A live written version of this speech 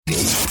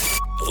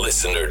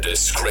Listener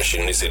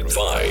discretion is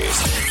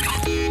advised.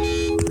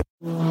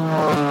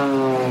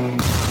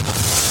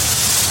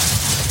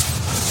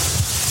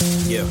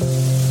 Yeah.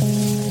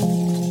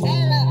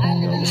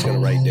 I'm just going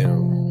to write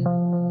down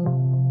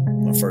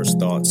my first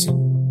thoughts.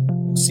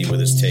 See where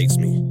this takes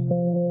me.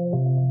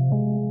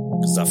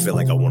 Because I feel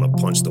like I want to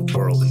punch the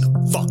world in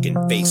the fucking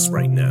face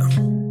right now.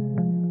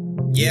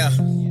 Yeah.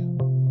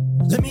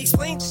 Let me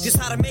explain just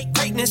how to make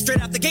greatness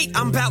straight out the gate.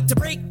 I'm about to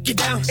break it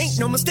down. Ain't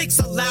no mistakes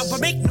allowed, but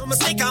make no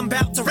mistake, I'm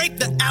about to rape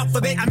the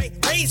alphabet. I may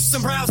raise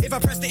some brows if I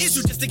press the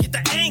issue just to get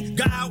the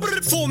anger out.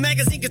 Full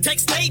magazine can take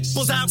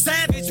staples out.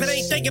 Savage, but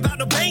ain't thinking about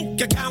no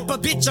bank account.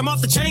 But bitch, I'm off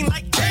the chain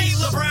like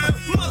Taylor Brown.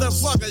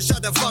 Motherfucker,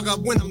 shut the fuck up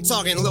when I'm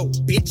talking low.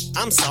 Bitch,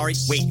 I'm sorry.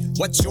 Wait,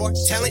 what's your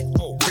talent?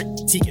 Oh,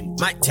 critiquing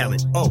my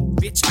talent. Oh,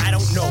 bitch, I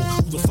don't know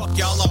who the fuck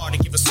y'all are to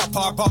give a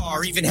subpar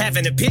bar, even have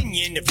an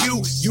opinion of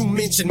you. You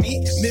mention me,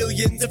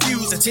 millions of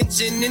views,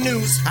 attention and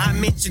news. I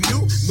mention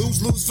you,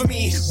 lose for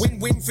me,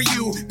 win for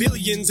you.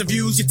 Billions of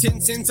views, your 10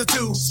 cents or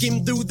two.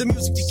 Skim through the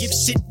music to give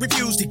shit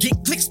reviews, to get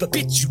clicks, but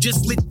bitch, you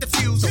just lit the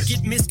fuse. Don't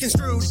get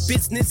misconstrued,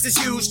 business is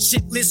huge,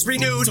 shit list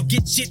renewed. So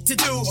get shit to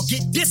do, or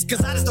get this,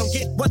 cause I just don't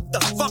get what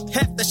the fuck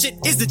half the shit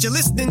is that you're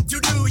listening to.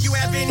 Do you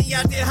have any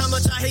idea how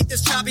much I hate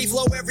this choppy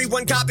flow?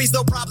 Everyone copies,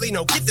 they'll probably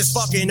know. Get this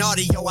fucking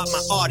audio out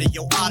my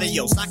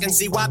audio, so I can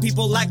see why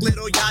people like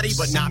Little Yachty,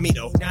 but not me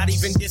though. Not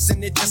even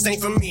dissing, it just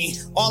ain't for me.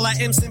 All I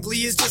am simply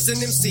is just an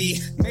MC.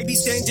 Maybe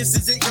Stan just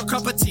isn't your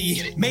cup of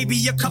tea. Maybe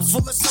a cup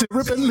full of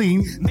syrup and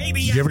lean.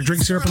 Maybe you ever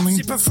drink syrup and lean?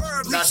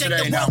 Not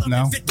today, no.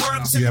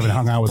 You haven't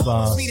hung out with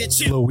Lil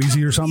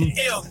Weezy or something?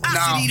 No.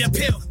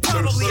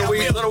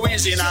 Little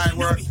Weezy and I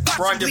were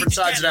on different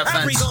sides of that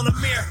fence.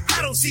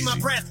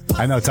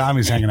 I know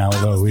Tommy's hanging out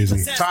with Lil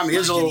Weezy. Tommy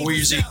is a little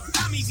wheezy.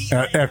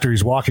 After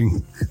he's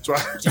walking.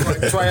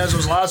 That's why he has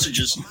those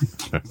lozenges.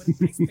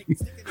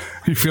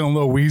 You feeling a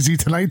little wheezy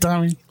tonight,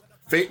 Tommy?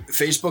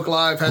 Facebook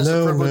Live has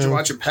the privilege of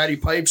watching Patty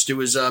Pipes do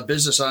his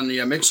business on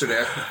the mixer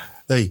there.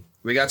 Hey.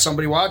 We got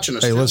somebody watching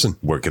us. Hey, listen.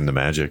 Working the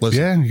magic.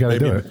 Listen, yeah, you got to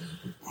do it.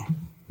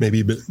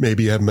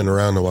 Maybe you haven't been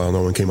around a while.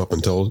 No one came up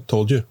and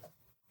told you.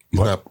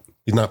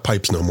 He's not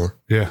Pipes no more.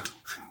 Yeah.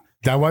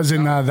 That was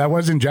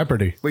in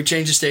Jeopardy. We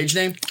changed the stage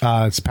name?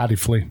 It's Patty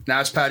Flea.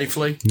 Now it's Patty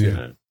Flea?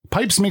 Yeah.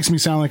 Pipes makes me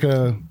sound like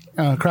a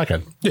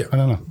crackhead. Yeah. I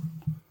don't know.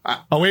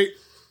 Oh, wait.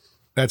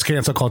 That's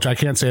cancel culture. I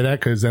can't say that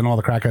because then all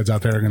the crackheads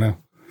out there are going to...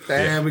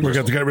 We're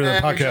going to get rid of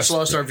the podcast. We just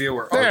lost our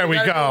viewer. There we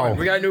go.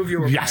 We got a new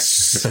viewer.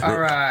 Yes. All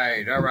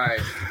right.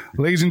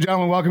 Ladies and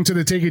gentlemen, welcome to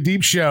the Take It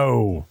Deep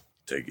show.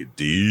 Take it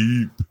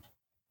deep.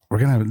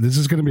 This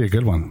is going to be a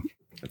good one.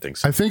 I think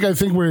so. I think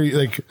we're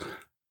like,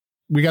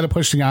 we got to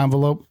push the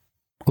envelope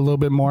a little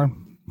bit more.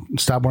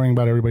 Stop worrying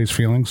about everybody's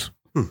feelings.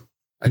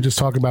 And just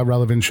talk about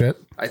relevant shit.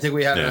 I think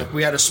we had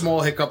a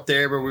small hiccup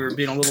there where we were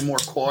being a little more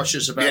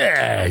cautious about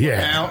it.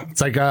 Yeah.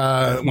 It's like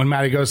when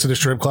Maddie goes to the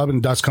strip club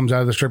and dust comes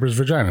out of the strippers'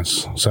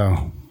 vaginas.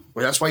 So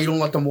that's why you don't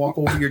let them walk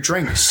over your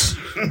drinks.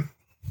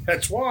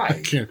 That's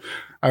why.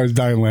 I was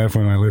dying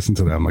laughing when I listened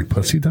to that. I'm like,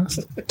 pussy dust?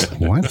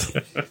 What?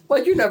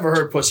 Like you never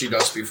heard pussy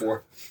dust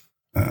before.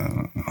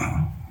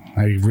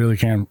 I really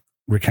can't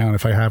recount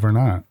if I have or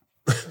not.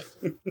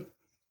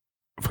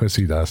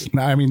 Pussy dust.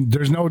 I mean,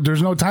 there's no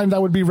time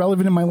that would be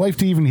relevant in my life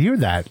to even hear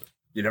that.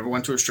 You never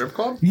went to a strip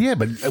club? Yeah,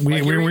 but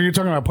when you're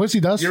talking about pussy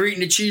dust, you're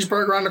eating a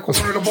cheeseburger on the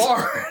corner of the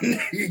bar.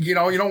 You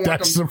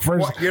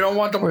don't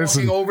want them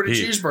walking over the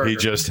cheeseburger. He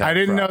just had I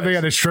didn't fries. know they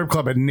had a strip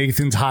club at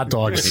Nathan's Hot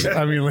Dogs.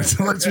 I mean,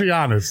 let's be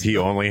honest. He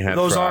only had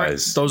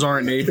fries. Those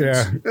aren't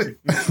Nathan's.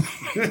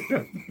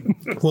 Yeah.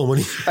 Well,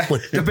 when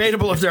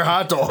debatable if they're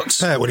hot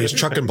dogs. When he's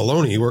chucking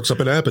bologna, he works up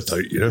an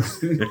appetite, you know.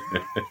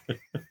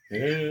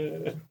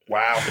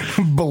 Wow.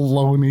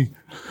 Baloney.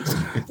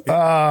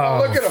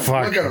 Oh, look at him.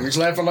 Fuck. Look at him. He's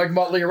laughing like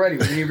Muttley already.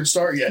 We didn't even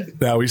start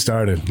yet. No, we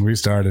started. We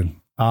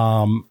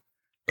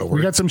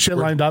got some shit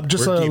lined up.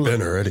 We're deep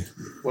in already.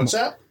 What's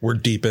that? We're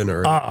deep in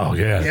already. Oh,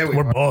 yeah.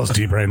 We're balls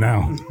deep right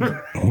now.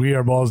 We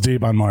are balls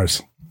deep on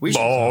Mars.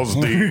 Balls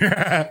deep.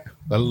 I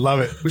love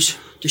it.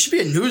 There should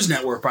be a news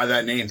network by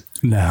that name.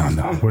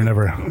 No. We're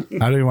never. I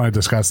don't even want to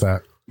discuss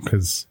that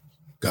because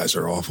guys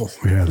are awful.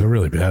 Yeah, they're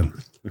really bad.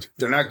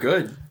 They're not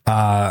good.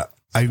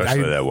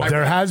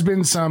 There has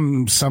been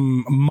some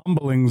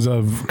mumblings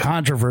of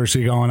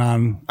controversy going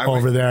on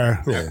over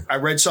there. Yeah. I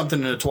read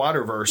something in the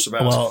Twitterverse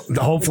about. Well,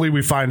 hopefully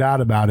we find out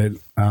about it.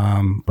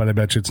 But I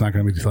bet you it's not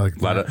going to be like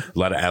a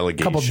lot of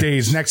allegations. Couple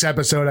days. Next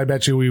episode, I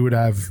bet you we would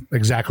have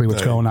exactly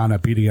what's going on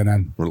at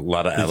BDNN. A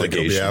lot of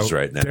allegations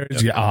right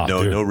now.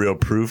 No real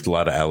proof. A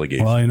lot of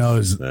allegations. All I know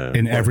is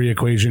in every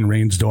equation,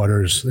 Rain's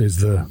daughters is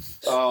the.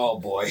 Oh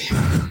boy.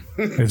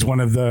 It's one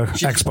of the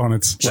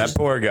exponents. That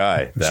poor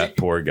guy.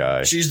 Poor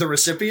guy. She's the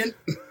recipient.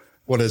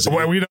 What is it?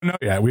 Well, we don't know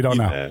yet. We don't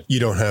know. You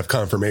don't have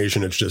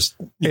confirmation. It's just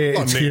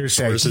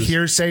hearsay.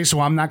 Hearsay. So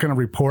I'm not going to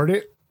report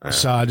it.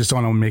 So I just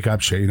don't want to make up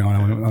shit.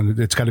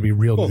 It's got to be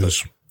real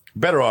news.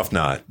 Better off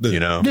not.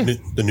 The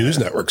news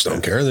networks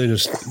don't care. They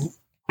just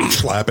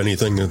slap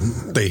anything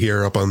that they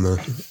hear up on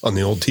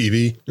the old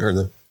TV or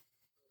the.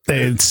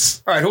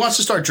 All right. Who wants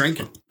to start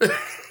drinking?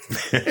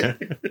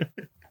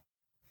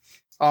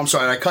 Oh, I'm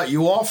sorry. I cut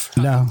you off?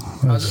 No.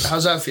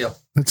 How's that feel?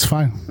 It's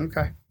fine.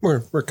 Okay.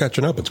 We're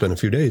catching up. It's been a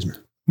few days, man.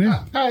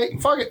 Yeah. All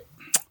right. Fuck it.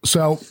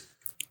 So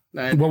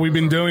what we've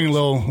been doing, a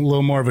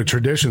little more of a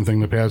tradition thing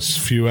the past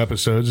few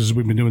episodes, is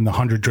we've been doing the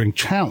 100 drink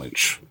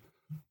challenge.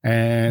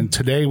 And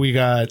today we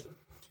got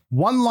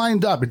one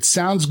lined up. It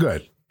sounds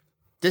good.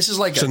 This is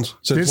like since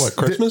what,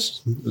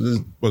 Christmas?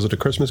 Was it a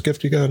Christmas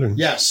gift you got? Or?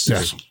 Yes.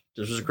 This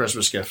was a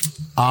Christmas gift.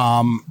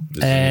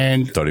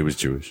 And thought he was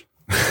Jewish.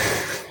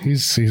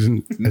 He's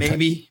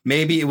maybe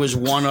it was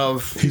one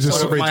of my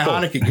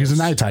Hanukkah gifts. He's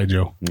an Itai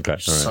Jew. Okay.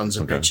 Sons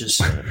of bitches.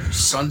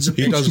 Sons of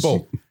bitches. He does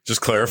both. Just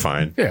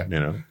clarifying.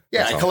 Yeah.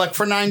 Yeah, I collect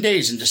for 9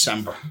 days in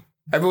December.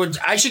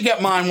 I should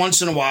get mine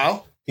once in a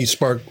while. He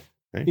sparked.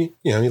 He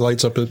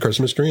lights up the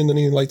Christmas tree and then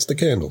he lights the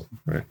candle.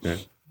 Right. Yeah.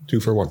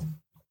 2 for 1.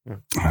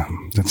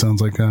 That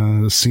sounds like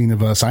a scene of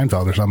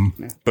Seinfeld or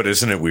something. But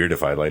isn't it weird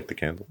if I light the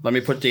candle? Let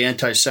me put the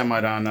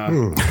anti-Semite on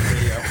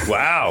video.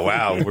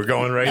 Wow. We're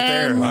going right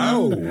there.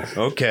 Wow.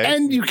 Okay.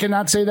 And you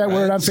cannot say that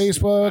word on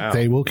Facebook. Wow.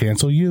 They will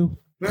cancel you.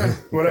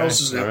 What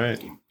else is there? All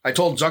right. I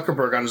told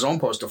Zuckerberg on his own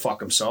post to fuck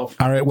himself.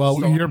 All right. Well,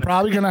 you're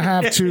probably going to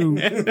have to.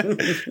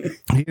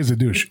 He is a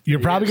douche. You're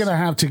probably going to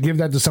have to give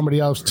that to somebody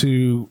else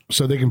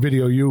so they can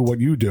video you what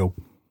you do.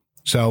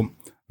 So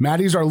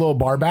Maddie's our little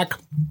barback.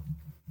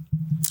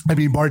 I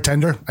mean,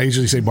 bartender. I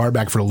usually say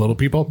barback for the little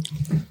people.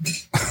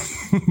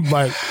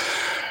 But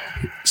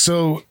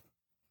so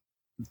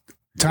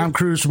Tom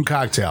Cruise from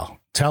Cocktail.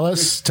 Tell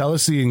us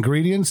the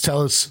ingredients.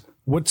 Tell us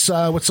what's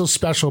so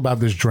special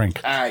about this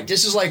drink. All right,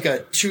 this is like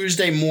a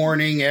Tuesday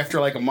morning after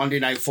like a Monday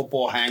Night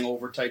Football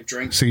hangover type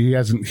drink. See,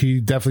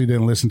 he definitely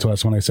didn't listen to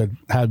us when I said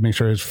had to make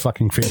sure his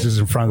fucking face is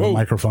in front of the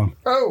microphone.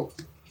 Oh,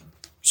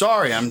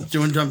 sorry, I'm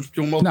doing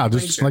multiple No,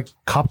 just here. like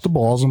cup the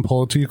balls and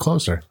pull it to you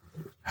closer.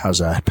 How's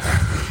that?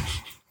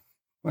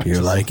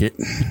 You like it?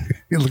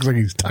 It looks like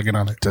he's tugging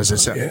on it. Does it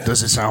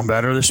sound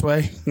better this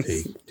way?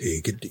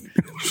 Take it deep.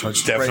 So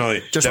it's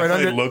definitely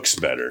looks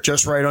better.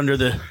 Just right under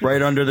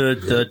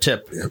the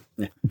tip.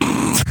 Yep.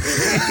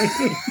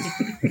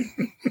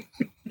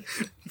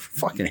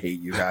 Fucking hate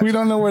you guys. We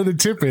don't know where the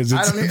tip is.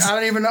 I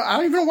don't even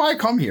know why I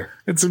come here.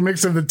 It's a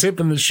mix of the tip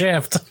and the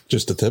shaft.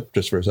 Just the tip,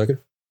 just for a second.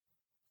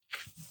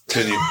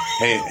 Can you?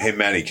 Hey,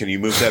 Manny, can you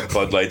move that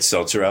Bud Light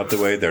seltzer out the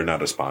way? They're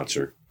not a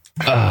sponsor.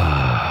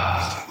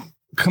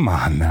 Come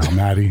on now,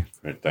 Maddie.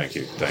 Right, thank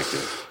you.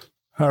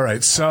 All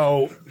right.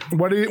 So,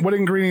 what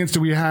ingredients do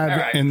we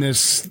have in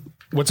this?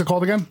 What's it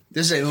called again?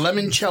 This is a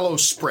limoncello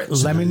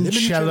spritz.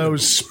 Limoncello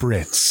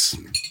spritz.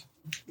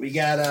 We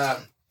got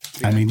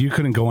I mean, you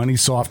couldn't go any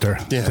softer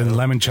than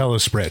limoncello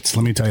spritz.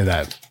 Let me tell you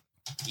that.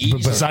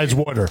 Besides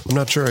water, I'm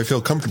not sure I feel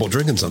comfortable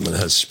drinking something that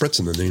has spritz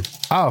in the name.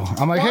 Oh,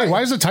 I'm like, hey,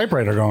 why is the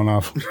typewriter going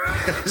off?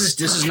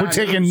 this is We're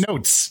taking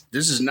notes.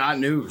 This is not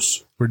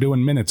news. We're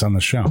doing minutes on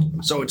the show.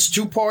 So it's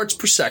 2 parts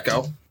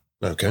Prosecco.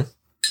 Okay.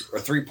 Or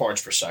 3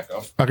 parts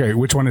Prosecco. Okay,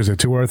 which one is it?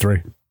 2 or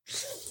 3?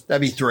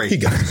 That'd be 3. He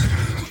got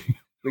it.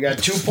 We got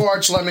 2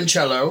 parts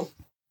limoncello.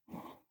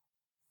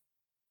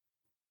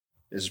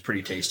 This is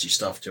pretty tasty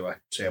stuff too. I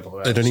sample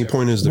that. At any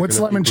point, is there what's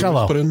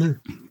limoncello put in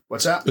there?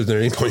 What's that? Is there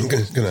any point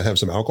going to have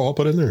some alcohol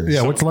put in there?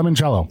 Yeah, what's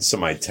limoncello?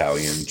 Some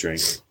Italian drink.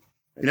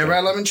 You never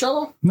had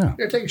limoncello? No.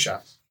 Here, take a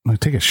shot.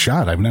 Take a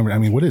shot. I've never. I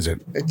mean, what is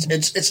it?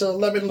 It's a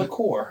lemon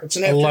liqueur. It's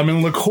a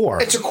lemon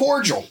liqueur. It's a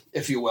cordial,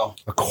 if you will.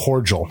 A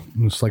cordial.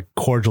 It's like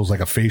cordial's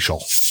like a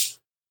facial.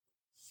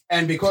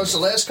 And because the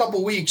last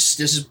couple weeks,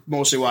 this is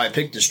mostly why I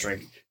picked this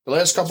drink. The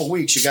last couple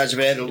weeks, you guys have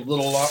added a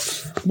little.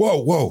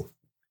 Whoa.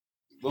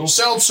 Little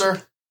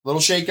seltzer, little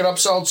shake it up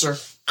seltzer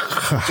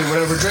to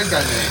whatever drink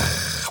I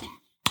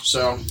made.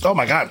 So. Oh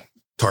my God.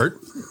 Tart.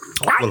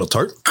 A little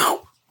tart.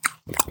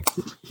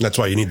 That's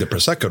why you need the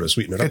Prosecco to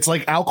sweeten it up. It's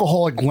like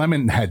alcoholic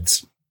lemon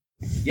heads.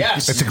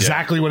 Yes. That's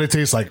exactly what it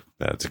tastes like.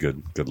 That's a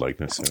good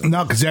likeness. Yeah.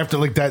 No, because after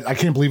like that, I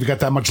can't believe it got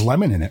that much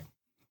lemon in it.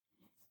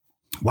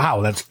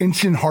 Wow, that's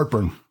instant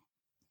heartburn.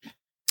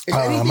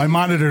 My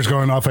monitor's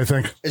going off, I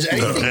think. Is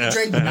anything you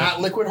drink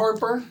not liquid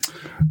heartburn?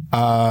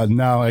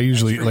 No, I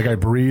usually I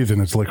breathe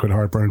and it's liquid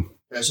heartburn.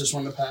 That's this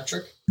one to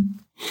Patrick.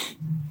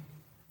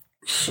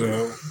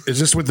 So is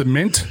this with the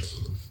mint?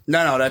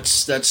 No,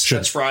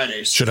 that's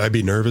Fridays. Should I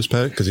be nervous,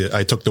 Pat? Because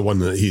I took the one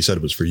that he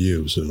said was for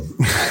you, so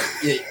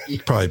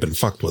probably been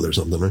fucked with or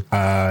something,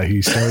 right?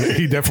 He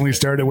definitely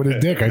started with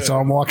his dick. I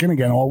saw him walk in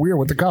again, all weird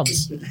with the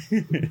cups,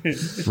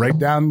 right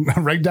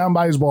down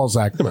by his ball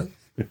sack. Come on,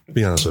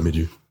 be honest with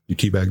me, you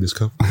teabag this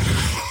cup?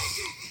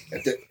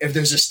 If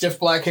there's a stiff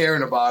black hair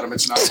in the bottom,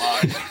 it's not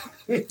mine.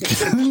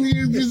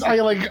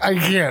 I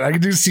can't. I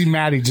can just see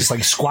Maddie just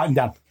like squatting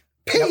down.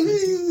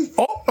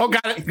 Oh,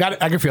 got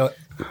it. I can feel it.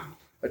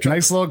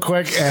 Nice little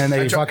quick, and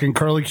a fucking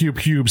curly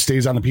cube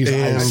stays on the piece of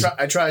ice.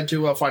 I tried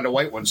to find a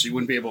white one so you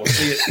wouldn't be able to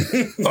see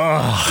it.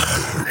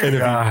 Oh,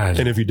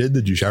 and if you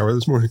did you shower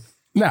this morning?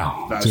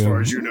 No. Not as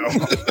far as you know.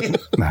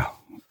 No.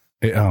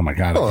 Oh, my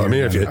God. Oh, I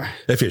mean,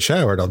 if you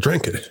showered, I'll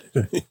drink it.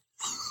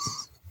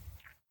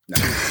 No.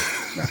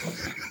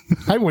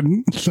 I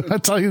wouldn't. I'll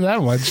tell you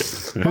that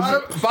much.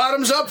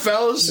 Bottoms up,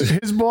 fellas.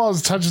 His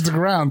balls touches the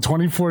ground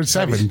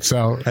 24/7.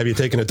 So Have you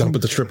taken a dump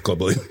at the strip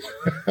club, Lee?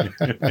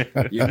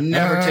 You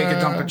never take a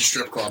dump at the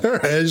strip club. All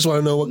right, I just want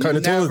to know what kind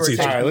of Never toilets you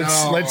take- take. all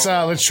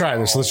right, let's try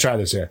this. Let's try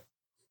this here.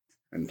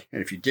 And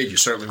if you did, you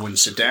certainly wouldn't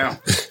sit down.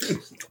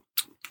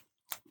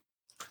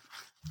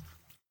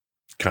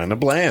 Kind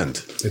of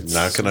bland.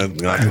 Not gonna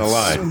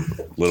lie.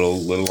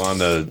 Little on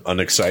the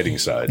unexciting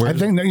side. I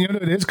think you know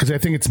what it is because I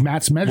think it's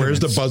Matt's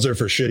measurements. Where's the buzzer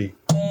for shitty?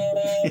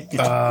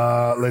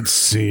 Let's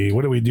see.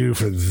 What do we do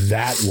for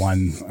that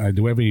one?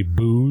 Do we have any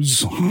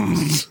booze?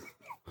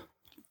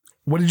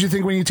 What did you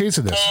think when you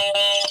tasted this?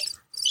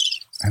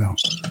 I don't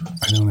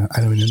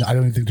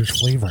even think there's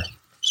flavor.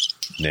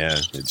 Yeah,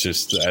 it's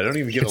just I don't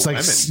even get It's a like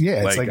lemon.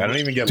 yeah, it's like I don't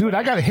even get. Dude,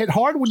 I got hit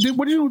hard. What did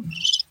you?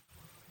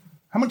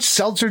 How much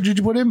seltzer did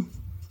you put in?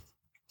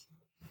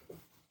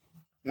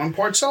 1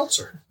 part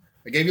seltzer.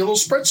 I gave you a little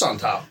spritz on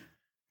top.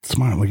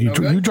 Smart. Like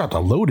you dropped a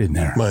load in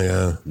there.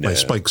 My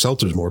spike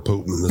seltzer's more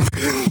potent than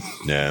this.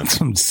 Yeah. That's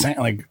what I'm saying.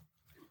 Like,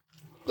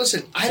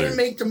 Listen, I didn't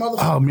make the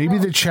motherfucker. oh, maybe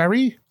up. the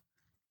cherry.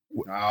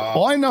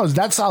 All I know is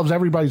that solves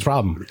everybody's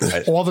problem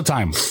all the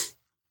time.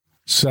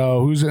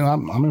 So who's in?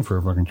 I'm in for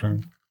a fucking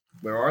cherry.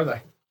 Where are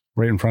they?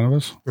 Right in front of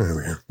us.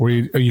 Over here. Where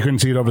you couldn't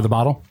see it over the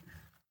bottle.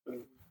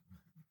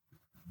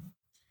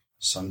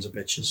 Sons of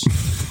bitches.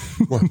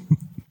 What?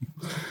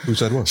 Who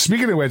said what?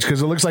 Speaking of which,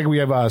 because it looks like we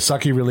have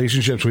sucky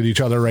relationships with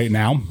each other right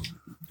now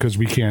because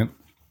we can't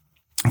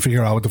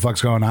figure out what the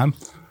fuck's going on.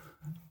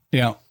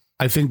 Yeah,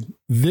 I think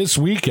this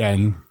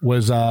weekend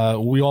was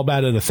we all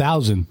batted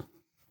 1,000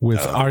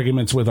 with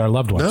arguments with our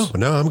loved ones.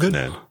 No, I'm good.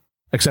 No.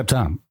 Except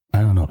Tom.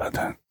 I don't know about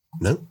that.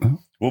 No,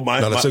 Well,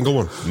 not a single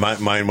one.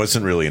 Mine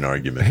wasn't really an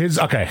argument.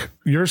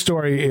 Your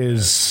story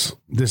is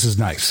this is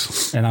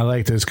nice, and I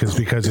like this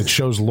because it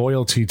shows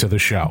loyalty to the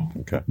show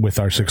with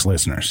our 6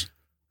 listeners.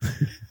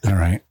 All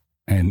right.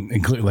 And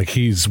include like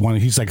he's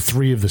like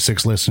 3 of the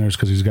 6 listeners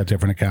because he's got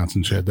different accounts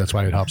and shit. That's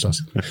why it helps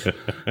us.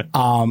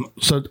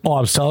 So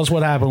Obbs, tell us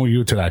what happened with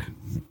you today.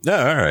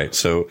 Yeah, all right.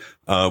 So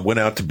went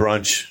out to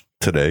brunch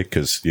today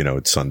because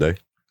it's Sunday.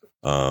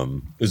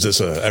 Is this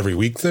a every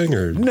week thing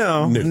or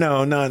No,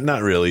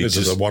 not really. This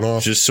is a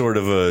one-off? Just sort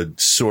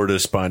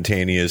of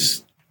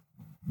spontaneous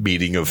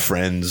meeting of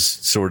friends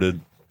sort of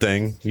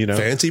thing,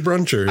 fancy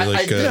brunch or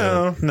like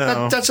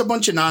No. That's a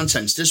bunch of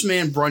nonsense. This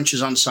man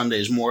brunches on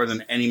Sundays more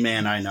than any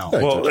man I know.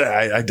 Well,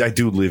 I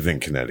do live in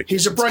Connecticut.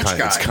 He's a brunch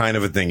guy. It's kind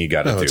of a thing you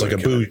got to do.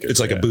 it's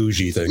like a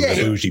bougie thing. Yeah,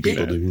 that bougie yeah.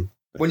 people do.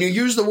 When you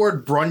use the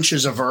word brunch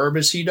as a verb,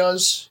 as he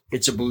does,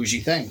 it's a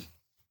bougie thing.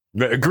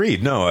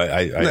 Agreed. No,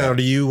 I Now,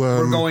 do you?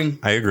 We're going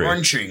I agree.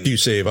 brunching. Do you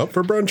save up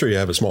for brunch or you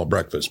have a small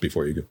breakfast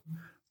before you go?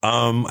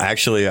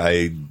 Actually,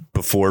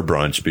 before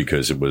brunch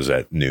because it was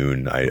at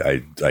noon.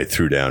 I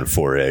threw down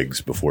 4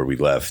 eggs before we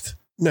left.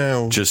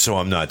 Now, Just so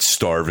I'm not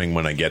starving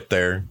when I get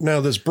there.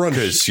 now this brunch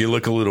Because you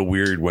look a little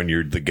weird when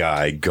you're the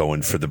guy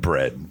going for the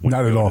bread. when Not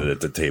you at go all. At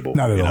the table.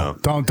 Not at you all.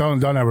 know?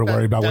 Don't ever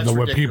worry about that's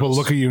what people ridiculous.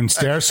 look at you and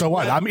stare. So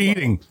what? I'm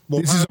eating.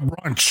 This is a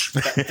brunch.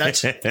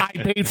 That's I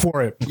paid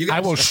for it. You guys- I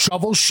will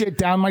shovel shit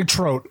down my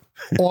throat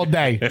all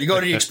day. you go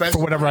to the expensive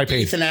For whatever I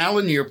paid. Ethan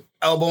Allen, you're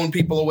elbowing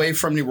people away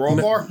from the roll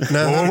bar.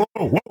 now,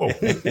 Whoa.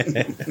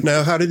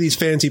 now, how do these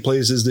fancy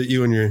places that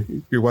you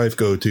and your wife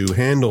go to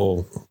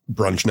handle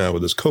brunch now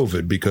with this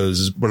COVID?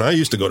 Because when I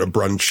used to go to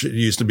brunch, it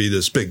used to be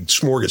this big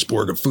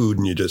smorgasbord of food,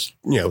 and you just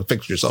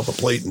fixed yourself a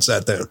plate and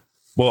sat down.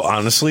 Well,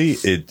 honestly,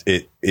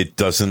 it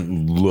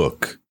doesn't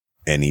look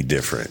any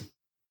different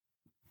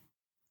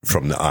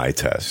from the eye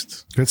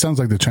test. That sounds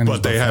like the Chinese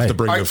But they have to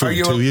bring the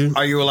food to you.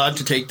 Are you allowed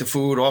to take the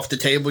food off the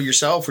table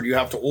yourself, or do you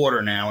have to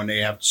order now and they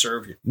have to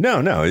serve you?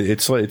 No,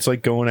 it's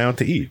like going out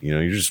to eat.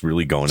 You're just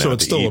really going out. So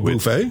it's to still eat a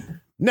buffet.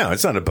 No,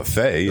 it's not a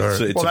buffet. It's,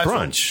 right. it's a that's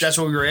brunch. That's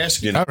what we were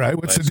asking. You know? All right.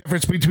 What's the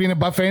difference between a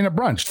buffet and a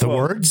brunch? The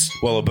words?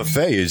 Well, a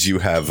buffet is you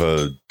have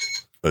a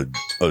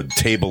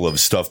table of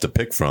stuff to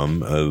pick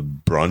from. A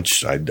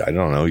brunch, I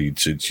don't know.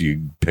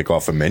 You pick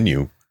off a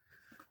menu.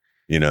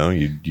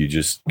 You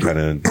just kind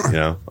of,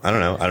 I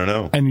don't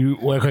know.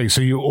 And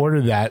so you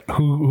order that.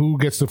 Who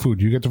gets the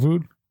food? You get the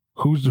food?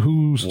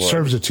 Who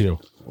serves it to you?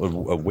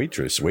 A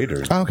waiter.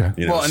 Oh, okay.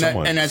 Well,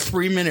 someone. and that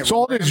 3-minute. So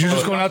all this, you're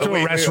just going out to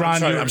a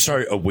restaurant. I'm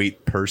sorry, a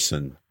wait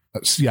person.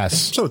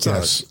 Yes. So it's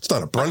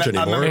not a brunch I'm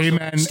anymore.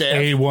 Amen. Staff.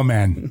 A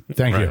woman.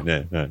 Thank you.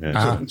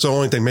 Yeah. So the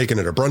only thing making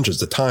it a brunch is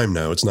the time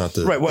now. It's not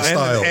the Right. Well, the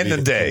style. and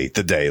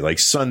the day. Like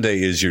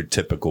Sunday is your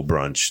typical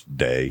brunch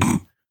day,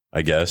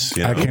 I guess.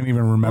 I can't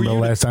even remember the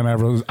last time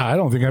I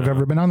don't think I've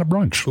ever been on a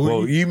brunch.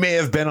 Well, you may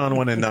have been on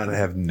one and not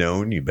have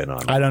known you've been on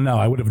one. I don't know.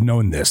 I would have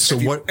known this. So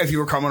what? If you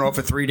were coming off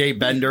a 3-day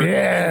bender,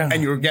 Yeah.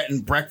 and you were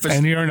getting breakfast,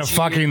 And you're in a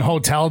fucking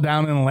hotel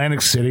down in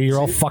Atlantic City. You're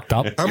all fucked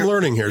up. I'm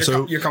learning here. you're,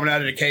 So you're coming out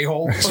of the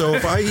K-hole. So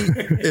if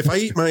I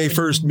eat my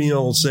first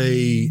meal,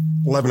 say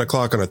 11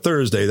 o'clock on a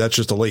Thursday, that's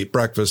just a late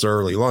breakfast or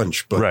early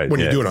lunch. But Right, when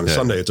you yeah, do it on a yeah.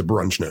 Sunday, it's a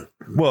brunch now.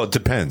 Well, it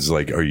depends.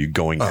 Like, are you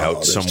going out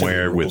there's too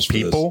somewhere many with rules for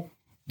this. people?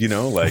 You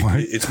know, like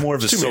it's more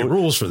of a Too many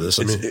rules for this.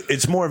 I mean,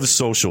 it's more of a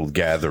social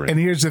gathering. And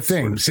here's the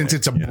thing: sort of since thing,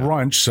 it's a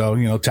brunch,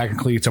 so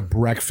technically it's a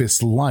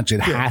breakfast lunch. It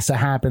has to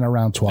happen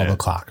around 12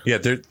 o'clock. Yeah,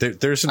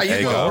 there's an You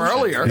egg go option.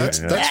 earlier.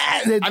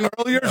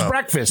 Earlier is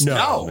breakfast.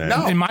 No.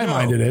 In my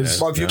mind, it is.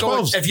 Well, if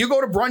you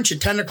go to brunch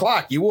at 10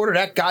 o'clock, you order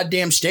that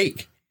goddamn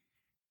steak.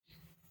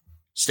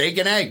 Steak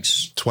and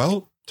eggs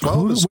 12?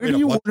 Where do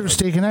you order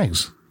steak and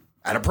eggs?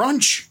 at a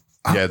brunch.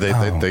 Yeah,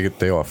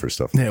 they offer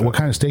stuff. Yeah, what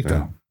kind of steak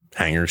though?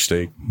 Hanger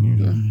steak.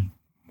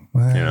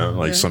 Well,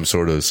 Like some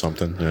sort of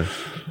something. Yeah.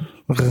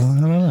 I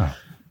don't know.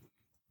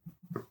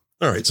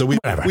 All right, so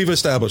we've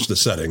established the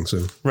setting.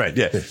 So Right.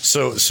 Yeah.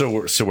 So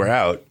we're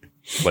out.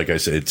 Like I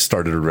said, it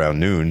started around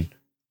noon,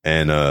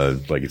 and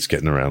like it's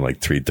getting around like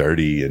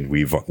 3:30, and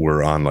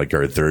we're on like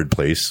our third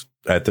place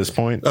at this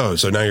point.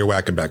 so now you're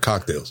whacking back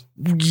cocktails.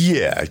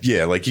 Yeah.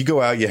 Like you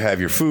go out, you have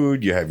your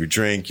food, you have your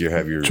drink, you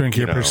have your Drink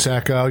your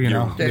Prosecco,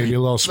 maybe a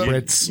little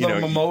spritz.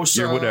 Little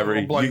mimosa, whatever.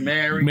 little Bloody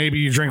Mary. Maybe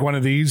you drink one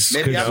of these.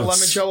 Maybe have a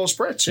 'cause limoncello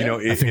spritz.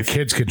 Yeah. I think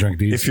kids could drink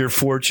these. If you're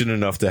fortunate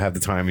enough to have the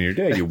time of your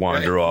day, you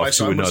wander My off to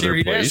son was here, another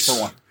he'd ask place,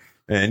 for one.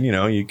 and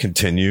you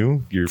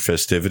continue your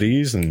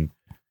festivities and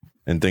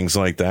things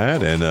like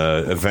that. And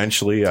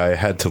eventually, I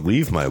had to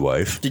leave my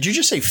wife. Did you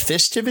just say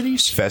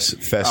festivities?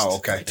 Festivities.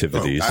 Okay.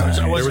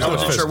 I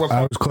wasn't sure what.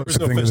 I was close to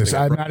thinking this.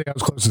 Maddie, I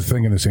was close to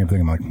thinking the same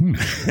thing. I'm like,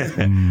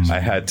 I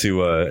had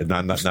to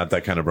not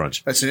that kind of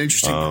brunch. That's an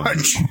interesting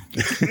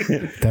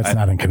brunch. that's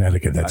not in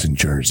Connecticut. That's in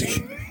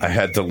Jersey. I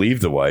had to leave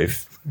the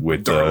wife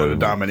with The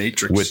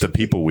dominatrix. with the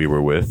people we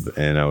were with,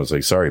 and I was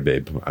like, "Sorry,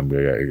 babe, I got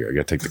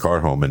to take the car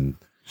home, and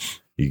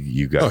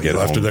you got to get You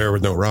left her home." there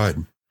with no ride.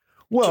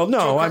 Well,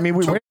 no, I mean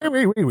we were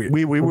Wait.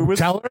 we were with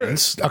Tell her.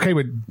 friends Okay,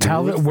 but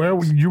tell her where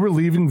you were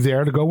leaving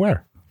there to go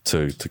where?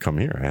 to come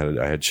here.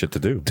 I had shit to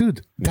do.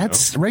 Dude,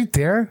 that's right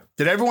there.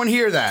 Did everyone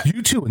hear that?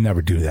 You two would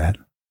never do that.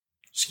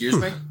 Excuse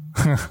me?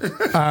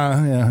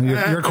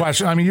 Yeah, you're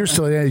question. I mean,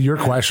 you're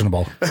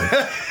questionable.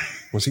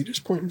 Was he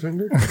just pointing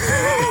finger?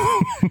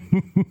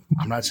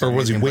 I'm not Or saying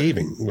was he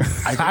anything,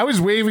 waving? I was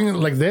waving it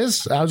like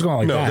this. I was going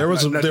like No, that. there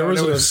was an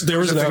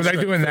Was I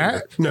doing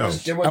that? No.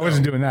 I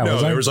wasn't doing that. No,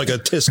 was I? there was like a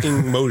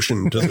tisking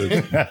motion to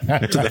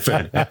the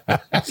finger.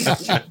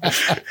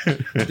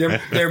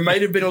 there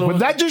might have been a little But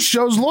that just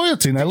shows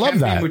loyalty, and I love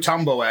that.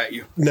 Mutombo at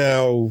you.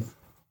 Now,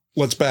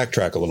 let's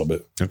backtrack a little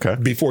bit. Okay.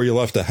 Before you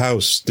left the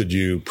house, did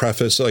you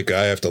preface like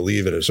I have to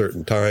leave at a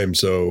certain time?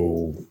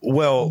 So,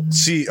 Well,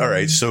 see, all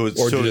right. So,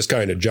 or did you just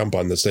kind of jump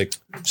on this thing?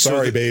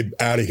 Sorry, babe,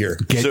 out of here.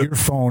 Get your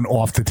phone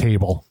off the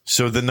table.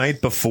 so the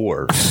night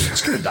before,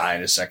 It's going to die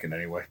in a second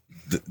anyway.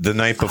 the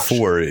night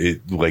before,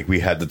 like we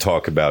had to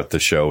talk about the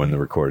show and the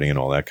recording and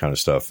all that kind of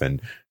stuff,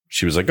 and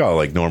she was like, "Oh,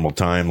 like normal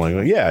time."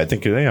 Like, yeah, I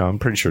think I'm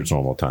pretty sure it's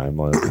normal time.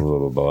 Blah blah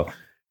blah. Blah.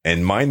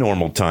 And my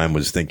normal time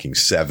was thinking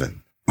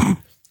 7.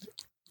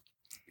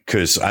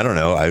 Because I don't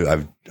know,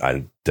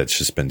 I that's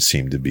just been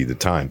seemed to be the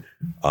time.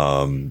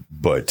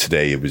 But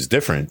today it was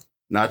different.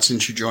 Not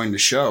since you joined the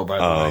show, by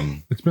the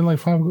way. It's been like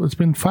 5. It's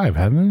been 5,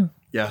 hasn't it?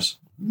 Yes.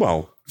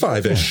 Well,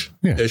 5-ish.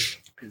 Yeah. Ish.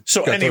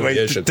 so Got anyway,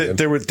 30-ish at the end.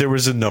 there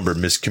was a number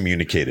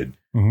miscommunicated,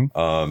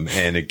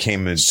 and it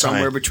came in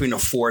Somewhere time. between a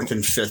 4th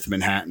and 5th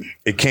Manhattan.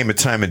 It came a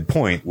time and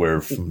point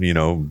where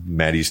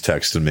Maddie's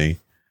texting me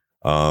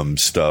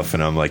stuff,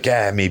 and I'm like,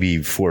 maybe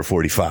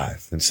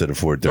 4:45 instead of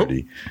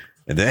 4:30.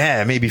 And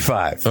then, maybe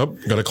 5. Oh,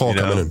 got a call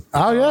coming in.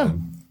 Oh yeah.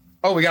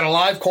 Oh, we got a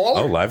live call?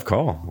 Oh, live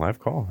call.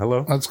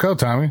 Hello. Let's go,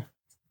 Tommy.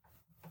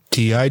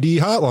 TID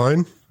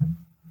hotline.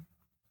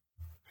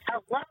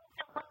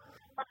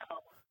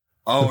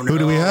 Oh, no. Who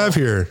do we have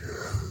here?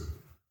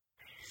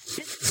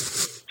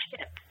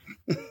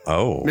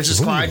 Oh,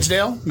 Mrs.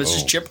 Clydesdale?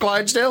 Mrs. Chip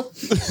Clydesdale?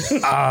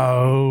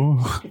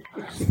 Oh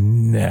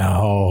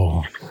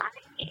no.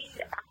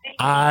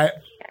 I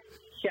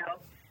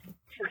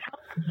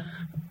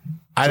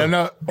don't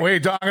know.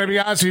 Wait, Don, I'm gonna be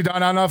honest with you, Don.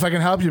 I don't know if I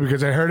can help you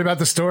because I heard about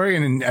the story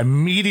and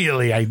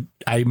immediately I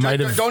might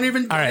have. Don't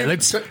even. All right,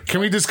 can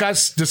we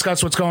discuss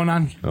what's going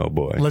on? oh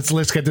boy.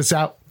 Let's get this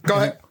out.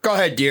 Go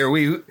ahead, dear.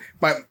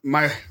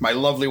 My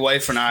lovely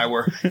wife and I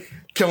were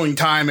killing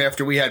time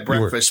after we had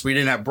breakfast. We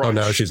didn't have brunch. Oh,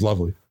 now she's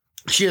lovely.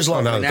 She is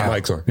lovely Now now. that the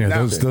mic's on. Yeah,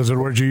 Now- those are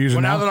the words you're using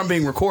Well, now now. that I'm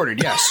being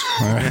recorded, yes.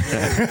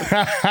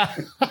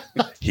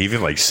 He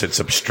even like sits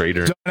up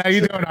straighter. Don, how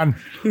you doing, Don?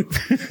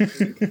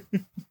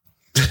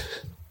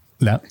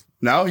 No.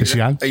 No, Is she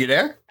on? Are you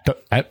there? Oh.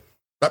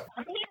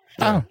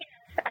 Are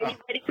you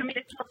ready for me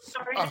to tell the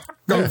story?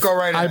 Go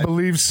right I ahead.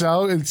 believe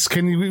so.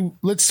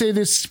 Let's say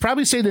this,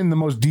 probably say it in the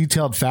most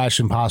detailed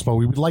fashion possible.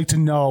 We would like to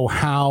know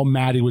how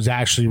Maddie was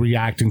actually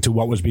reacting to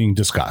what was being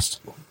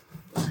discussed. Well,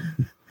 my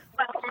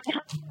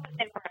husband was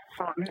in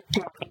restaurant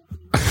smoking.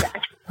 It's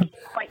actually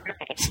quite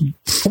nice.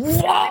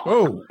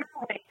 Oh,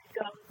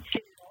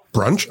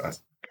 brunch?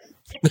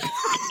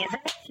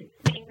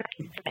 Being nice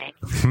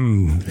to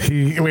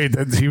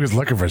me. He was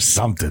looking for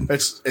something.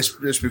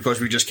 It's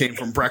because we just came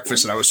from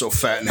breakfast and I was so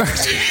fat and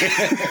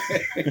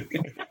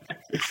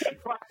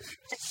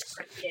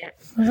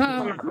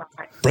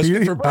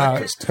Brisket for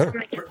breakfast. Huh?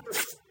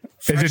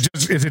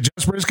 Is it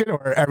just brisket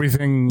or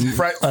everything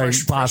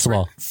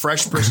possible?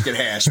 Fresh brisket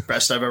hash,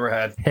 best I've ever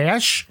had.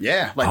 Hash?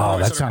 Yeah, Oh,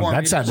 that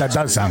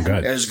does sound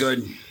good. It was good.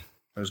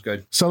 It was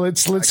good. So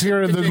let's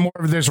hear more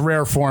of this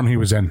rare form he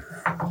was in.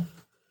 So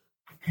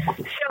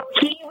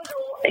he was,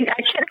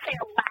 I shouldn't say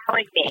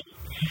allowing me.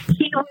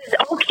 He was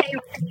okay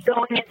with me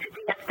going into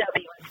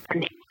DSW and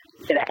spending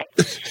today.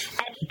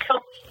 And he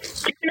told me,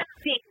 do not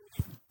be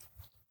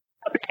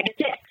a bag of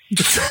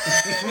dicks.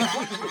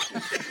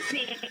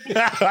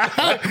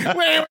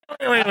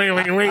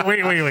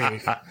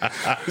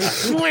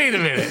 Wait a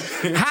minute.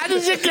 How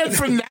does it get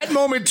from that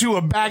moment to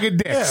a bag of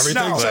dicks?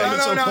 No.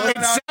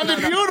 It sounded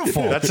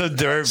beautiful. That's a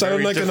very, Sounded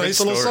very like a different nice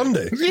little story.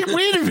 Sunday.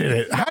 Wait a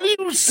minute. How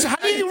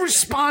do you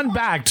respond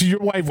back to your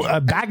wife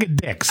a bag of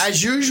dicks?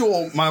 As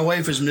usual, my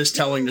wife is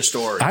mistelling the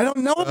story. I don't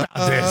know about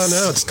this.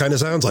 No, it kind of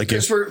sounds like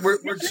it. Because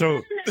we're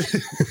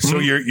So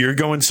you're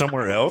going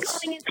somewhere else?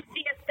 Going into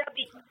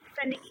DSW and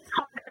spending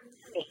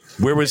money.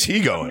 Where was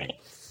he going?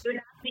 Do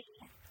not be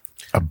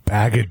A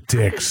bag of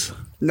dicks.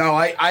 no,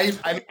 a bag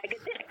of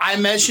dicks. I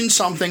mentioned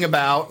something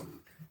about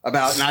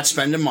not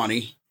spending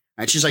money,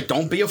 and she's like,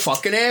 "Don't be a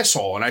fucking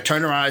asshole." And I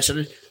turned around, and I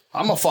said,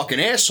 "I'm a fucking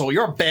asshole.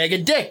 You're a bag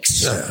of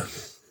dicks."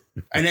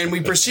 And then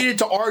we proceeded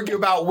to argue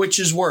about which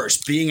is worse,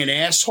 being an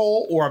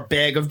asshole or a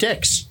bag of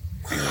dicks.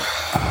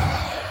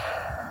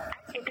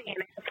 I think being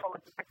an asshole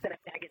is worse than a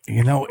bag of dicks.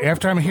 You know,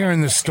 after I'm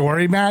hearing this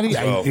story, Maddie,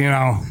 I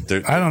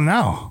don't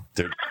know.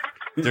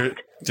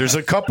 There's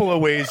a couple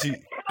of ways.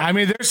 I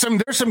mean, there's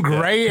some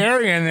gray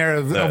area in there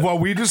of what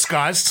we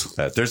discussed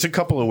There's a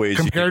couple of ways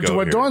compared you to could go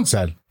what here. Dawn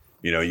said.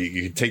 You know,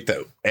 you can take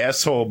the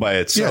asshole by Yeah,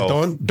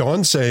 itself.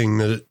 Dawn's saying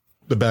that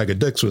the bag of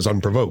dicks was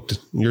unprovoked.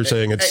 You're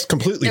saying it's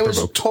completely It was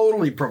provoked.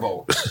 totally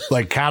provoked.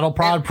 Like cattle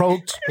prod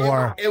poked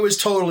or It was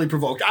totally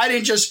provoked. I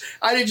didn't just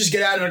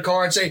get out of the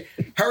car and say,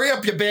 "Hurry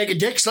up, you bag of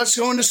dicks. Let's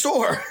go in the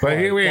store." but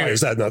here we Why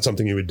is that not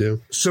something you would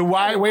do? So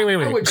why wait.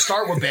 I would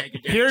start with bag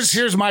of dicks.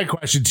 Here's my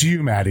question to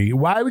you, Maddie.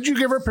 Why would you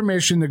give her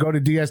permission to go to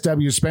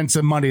DSW, spend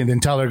some money, and then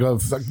tell her to go,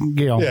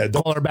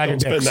 call her a bag of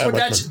don't spend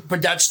dicks? that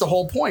But that's the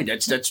whole point.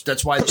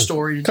 That's why the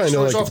story's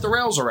Kinda like- off the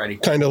rails already.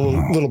 Kind of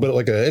a little bit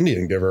like an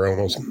Indian giver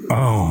almost.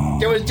 Oh,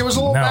 There was a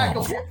little No. back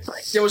and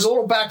forth. There was a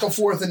little back and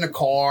forth in the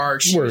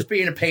car. She was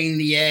being a pain in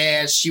the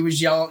ass. She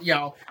was yelling.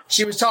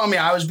 She was telling me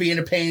I was being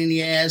a pain in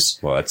the ass.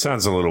 Well, that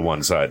sounds a little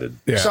one-sided.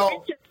 yeah.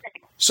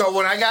 So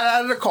when I got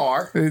out of the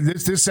car,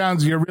 This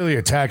sounds you're really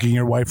attacking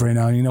your wife right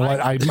now. You know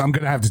what? I'm going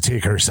to have to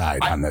take her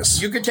side on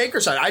this. you could take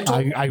her side.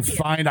 I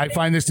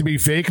find this to be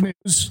fake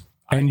news,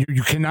 and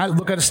you cannot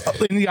look at us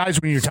in the eyes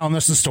when you're telling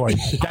us the story.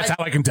 That's how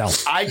I can tell.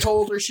 I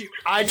told her she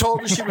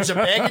was a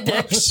bag of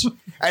dicks,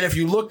 and if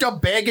you looked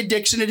up "bag of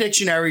dicks" in the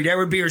dictionary, there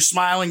would be her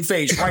smiling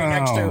face right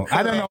next to. Oh,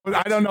 I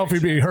don't know if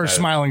it'd be her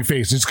smiling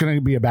face. It's going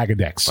to be a bag of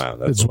dicks. Wow,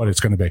 that's what it's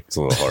going to be. It's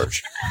a little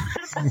harsh.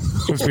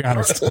 Let's be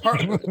honest.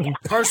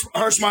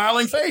 her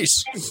smiling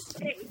face.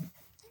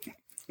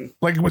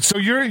 Like, so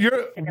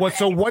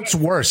so what's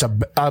worse,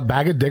 a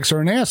bag of dicks or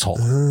an asshole?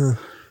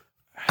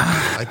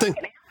 I think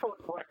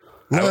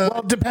Well,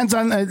 it depends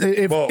on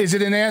is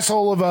it an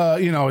asshole of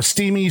a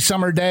steamy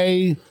summer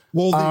day?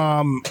 Well,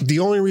 the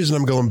only reason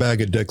I'm going bag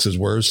of dicks is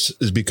worse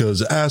is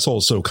because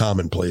asshole's so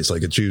commonplace.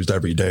 Like it's used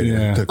every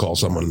day to call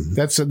someone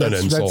That's an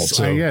insult.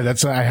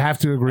 I have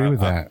to agree with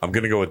that. I'm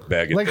going to go with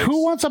bag of Like, dicks.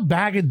 who wants a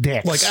bag of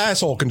dicks? Like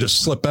asshole can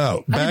just slip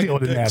out. I Bag deal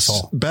of with an dicks.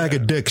 asshole. Bag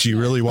of dicks. You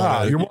really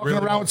want to. you're walking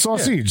around with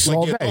sausage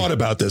all you day. thought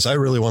about this. I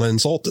really want to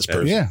insult this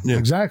person. Yeah,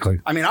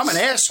 exactly. I mean, I'm an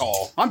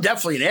asshole. I'm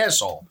definitely an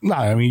asshole, No,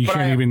 I mean you But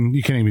can't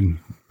even.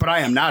 but I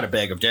am not a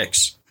bag of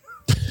dicks.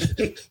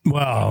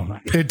 Well,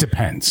 it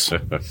depends.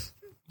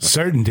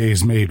 Certain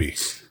days, maybe.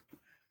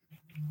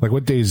 Like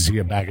what days is he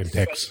a bag of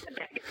dicks?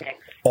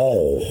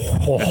 Oh,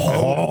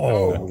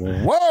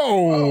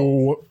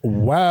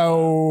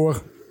 whoa.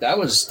 That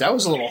was a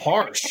little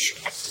harsh.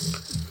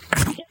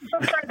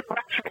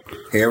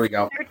 Here we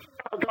go.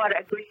 13-year-old daughter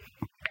agrees.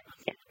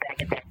 It's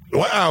bag of dicks.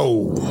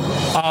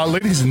 Wow.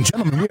 Ladies and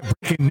gentlemen, we have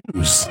breaking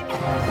news.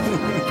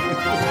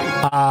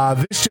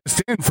 This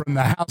just in from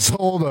the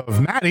household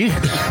of Maddie.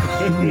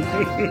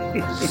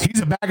 He's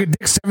a bag of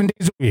dicks 7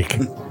 days a week.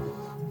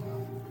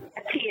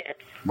 Yes, he is.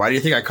 Why do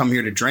you think I come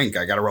here to drink?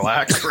 I got to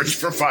relax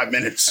for 5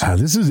 minutes.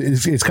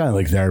 It's kind of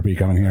like therapy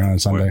coming here on a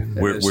Sunday.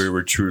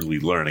 We're truly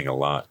learning a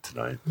lot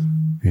tonight.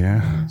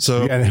 Yeah.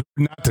 So Yeah,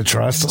 not to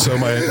trust. so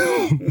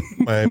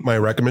my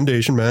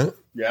recommendation, Matt,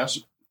 Yes.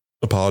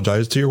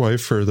 apologize to your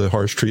wife for the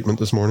harsh treatment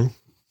this morning.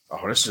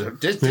 Oh, this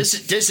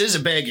is a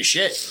bag of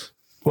shit.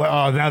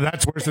 Well, now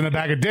that's worse than a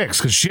bag of dicks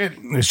because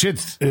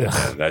shit's.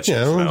 Ugh. That You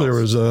shit know,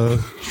 smells.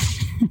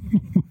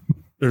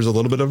 there's a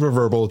little bit of a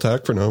verbal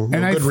attack for no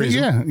And I good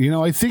reason.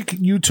 I think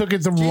you took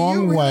it the Do wrong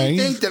you really way.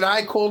 think that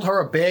I called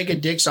her a bag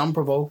of dicks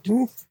unprovoked?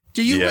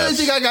 Do you really Yes.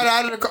 think I got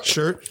out of the car?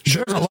 Sure.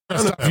 There's a lot of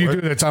stuff you do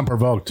that's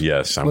unprovoked.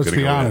 Yes, I'm Let's going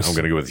to be go. honest. I'm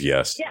going to go with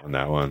yes on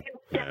that one. It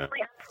was definitely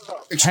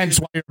unprovoked. Hence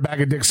why you're a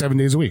bag of dicks 7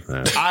 days a week.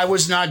 I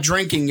was not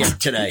drinking yet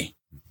today.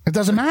 It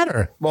doesn't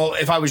matter. Well,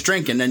 if I was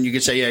drinking, then you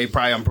could say, yeah, you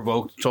probably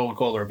unprovoked told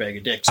call her a bag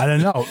of dicks. I don't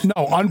know.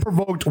 No,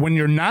 unprovoked. When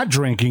you're not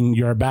drinking,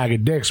 you're a bag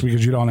of dicks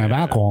because you don't have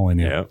alcohol in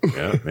you. Yeah.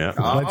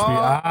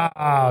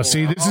 Let's be.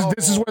 See,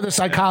 this is where the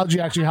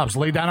psychology actually helps.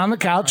 Lay down on the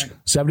couch,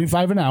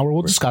 $75 an hour.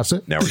 We'll discuss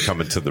it. Now we're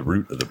coming to the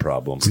root of the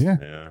problem.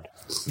 Yeah.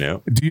 Yeah.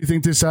 Do you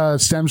think this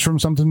stems from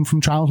something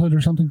from childhood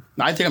or something?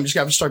 I think I'm just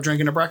going to start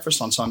drinking a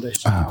breakfast on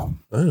Sundays. Oh,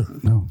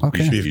 no.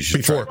 Okay. You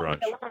should try brunch.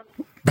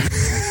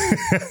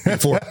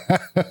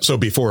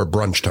 Before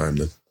brunch time,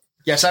 then.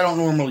 Yes, I don't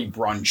normally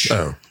brunch.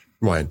 Oh,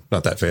 why?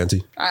 Not that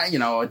fancy.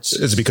 It's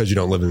Is it because you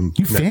don't live in?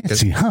 You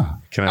fancy, huh?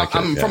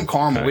 I'm from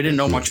Carmel. We didn't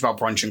know much about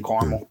brunch in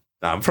Carmel.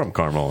 I'm from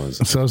Carmel.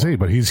 So is he,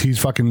 but he's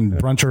fucking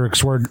bruncher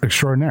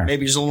extraordinaire.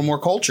 Maybe he's a little more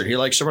cultured. He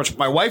likes to brunch.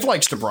 My wife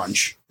likes to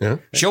brunch. Yeah.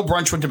 She'll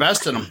brunch with the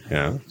best of them.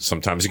 Yeah.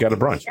 Sometimes you got to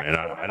brunch, man.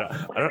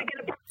 I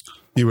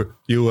don't.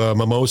 You a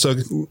mimosa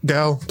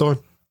gal, Dawn?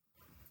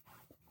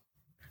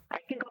 I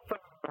can go for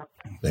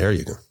There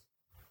you go.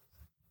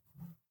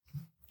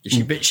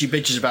 She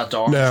bitches about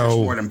dogs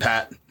No. more than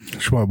Pat.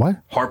 What?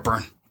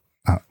 Heartburn.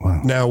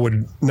 Wow. Now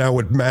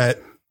would Matt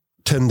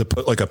tend to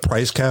put like a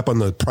price cap on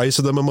the price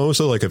of the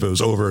mimosa? Like if it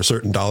was over a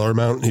certain dollar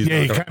amount, he's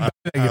Yeah, you like, can't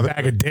buy a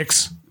bag of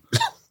dicks.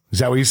 Is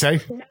that what you say?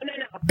 No.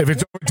 If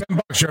it's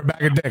over $10, you're a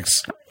bag of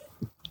dicks.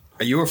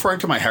 Are you referring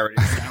to my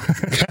heritage now?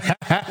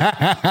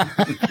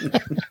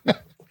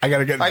 I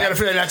gotta feel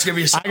like that's gonna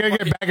be. I gotta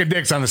get bag of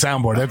dicks on the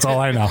soundboard. That's all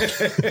I know.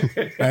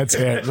 That's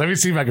it. Let me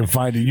see if I can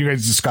find it. You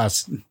guys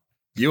discuss.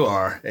 You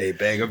are a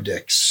bag of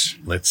dicks.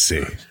 Let's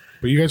see.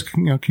 But you guys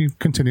can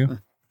continue.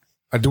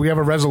 Do we have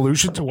a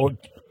resolution to what?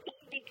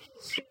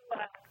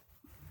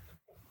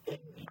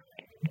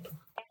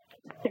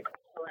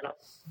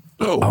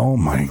 Oh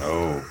my!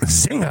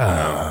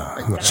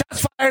 Zinger!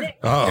 Shots fired!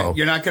 oh,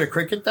 You're not gonna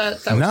cricket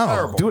that? That was No,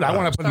 terrible. dude, I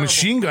want to put a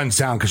machine gun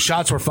sound because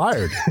shots were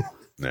fired.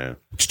 Yeah.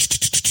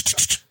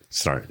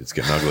 Sorry, it's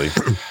getting ugly.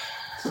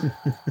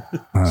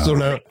 so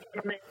now.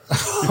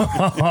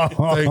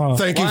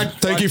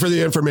 Thank you for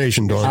the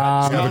information, Dawn.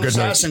 Have a good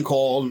night. Assassin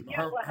call.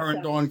 Her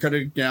and Dawn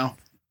could have,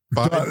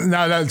 Bye.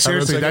 No,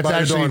 seriously, Say that's goodbye to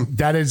actually Dawn.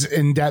 that is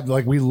in depth.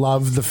 Like we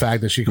love the fact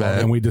that she called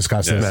Matt. and we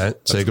discussed this.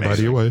 Matt, say goodbye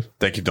to your wife.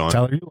 Thank you, Dawn.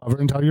 Tell her you love her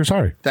and tell her you're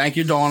sorry. Thank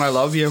you, Dawn. I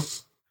love you.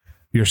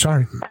 You're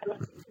sorry.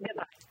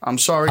 I'm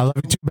sorry. I love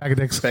you too, bag of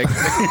dicks. Bag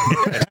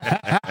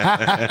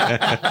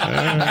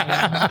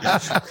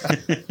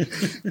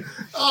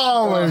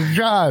Oh my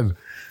god!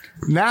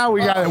 Now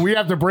we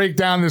have to break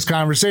down this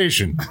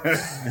conversation.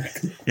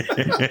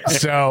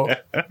 So,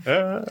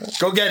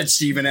 Go get it,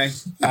 Stephen A.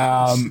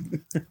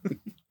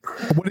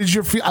 what is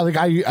your feel? Like,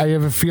 I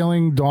have a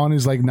feeling Dawn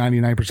is like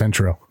 99%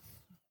 true.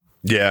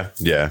 Yeah.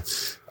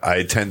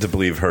 I tend to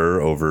believe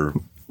her over.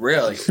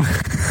 Really?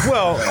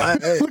 Well,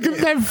 Look at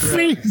that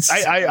face.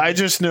 I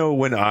just know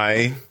when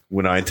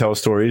I tell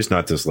stories,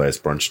 not this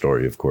last brunch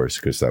story, of course,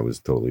 because that was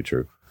totally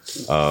true.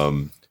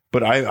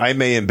 But I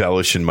may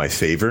embellish in my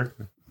favor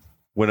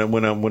when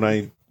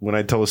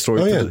I tell a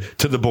story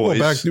to the boys.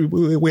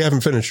 Well, we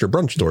haven't finished your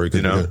brunch story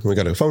because we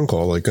got a phone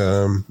call. Like,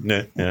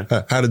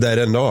 Yeah. how did that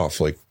end off?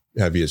 Like,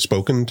 have you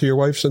spoken to your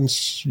wife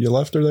since you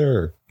left her there?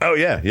 Or Oh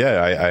yeah.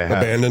 I have.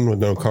 abandoned with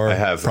no car? I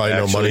have probably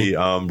actually,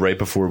 no money. right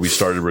before we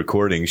started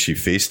recording, she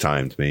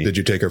FaceTimed me. Did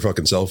you take her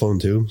fucking cell phone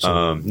too?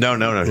 So, No.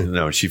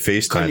 She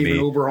Couldn't FaceTimed even me,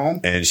 Uber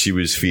home? and she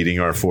was feeding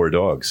our 4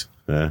 dogs.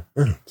 Yeah.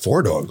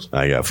 4 dogs.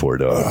 I got 4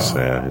 dogs.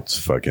 Yeah, it's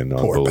fucking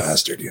Poor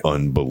bastard. You.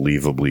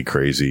 unbelievably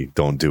crazy.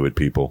 Don't do it,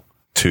 people.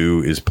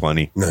 2 is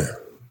plenty. No.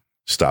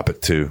 Stop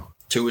at 2.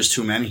 2 is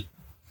too many.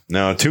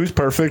 No, 2 is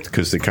perfect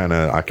because they kind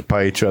of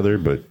occupy each other,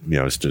 but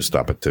it's just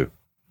stop at 2.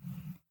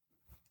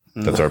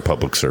 That's our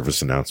public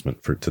service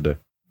announcement for today.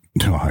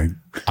 No, I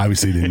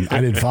obviously didn't.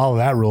 I didn't follow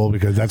that rule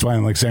because that's why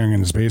I'm like staring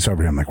into space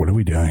over here. I'm like, what are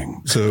we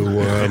doing? So,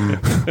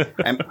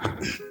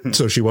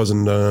 so she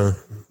wasn't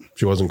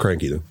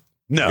cranky then.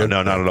 No,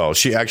 not at all.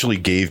 She actually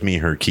gave me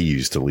her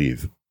keys to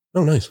leave.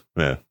 Oh, nice.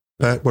 Yeah.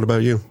 Pat, what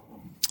about you?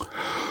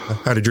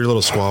 How did your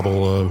little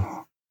squabble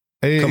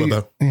come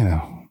about?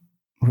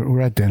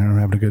 We're at dinner, we're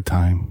having a good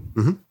time.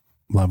 Mm-hmm.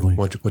 Lovely.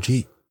 What you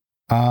eat?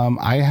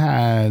 I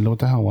had, what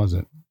the hell was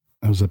it?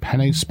 It was a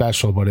penne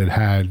special, but it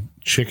had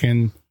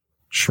chicken,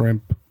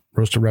 shrimp,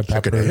 roasted red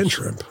Chicken peppers. and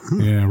shrimp.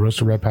 Yeah,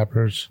 roasted red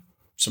peppers.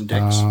 Some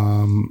dicks.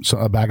 So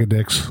a bag of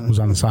dicks was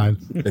on the side.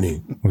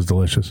 Any Was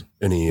delicious.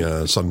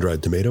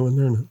 sun-dried tomato in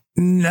there?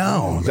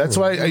 No, that's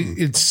why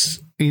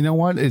it's. You know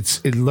what?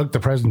 It looked. The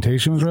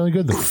presentation was really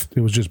good. It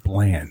was just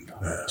bland.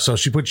 So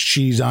she put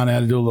cheese on it.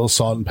 To do a little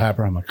salt and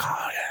pepper. I'm like,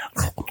 oh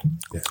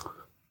yeah.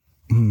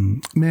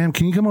 Ma'am,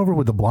 can you come over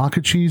with a block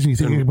of cheese? And you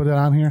think you can put that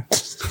on here?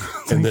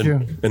 And Thank you.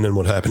 then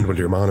what happened with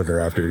your monitor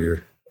after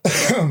your?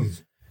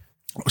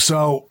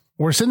 So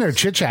we're sitting there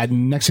chit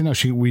chatting. Next thing you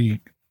know,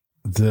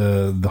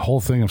 the whole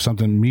thing of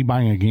something, me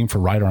buying a game for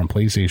Ryder on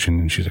PlayStation,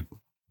 and she's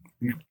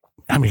like,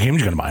 "How many games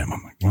are you gonna buy him?"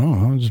 I'm like,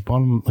 "Oh, I just bought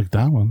him like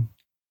that one."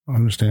 I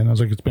understand. I was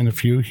like, "It's been a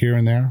few here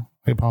and there.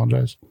 I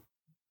apologize."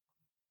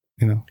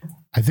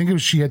 I think it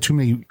was she had too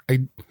many.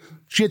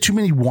 She had too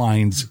many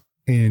wines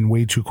in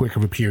way too quick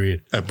of a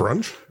period. At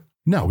brunch?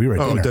 No, we were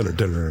at dinner.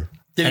 Dinner.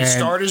 Did it And-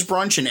 start as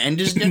brunch and end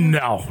as dinner?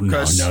 No.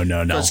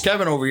 Because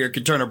Kevin over here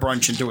could turn a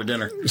brunch into a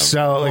dinner.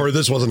 So Or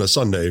this wasn't a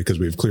Sunday because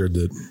we've cleared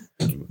that.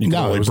 You can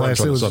no, only it was brunch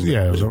last. on It a was Sunday.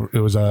 yeah. It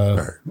was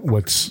right.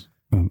 what's.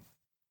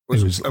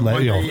 Was It was a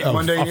Monday-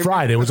 Monday a evening?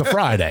 Friday. It was a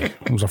Friday.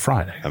 It was a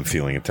Friday. I'm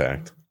feeling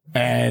attacked.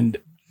 And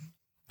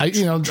I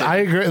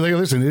agree. Like,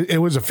 listen, it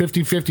was a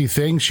 50-50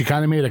 thing. She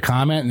kind of made a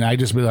comment, and I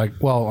just be like,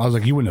 well, I was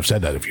like, you wouldn't have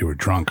said that if you were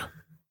drunk.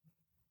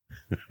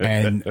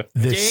 And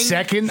the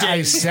second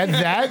I said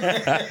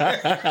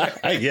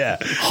that, Yeah.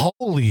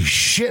 holy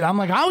shit! I'm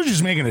like, I was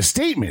just making a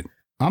statement.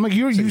 I'm like,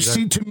 you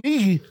see to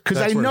me because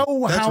I That's where-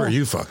 know that's how where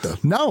you fucked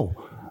up. No,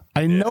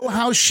 I know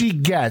how she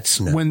gets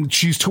when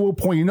she's to a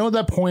point. You know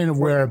that point of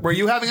where. Were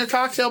you having a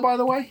cocktail, by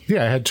the way?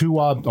 Yeah, I had two.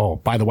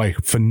 By the way,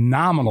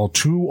 phenomenal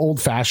 2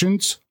 old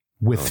fashions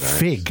with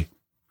fig.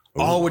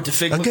 Oh, with the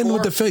fig Again liqueur?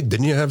 with the fig.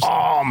 Didn't you have?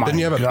 Oh my! Didn't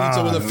you have a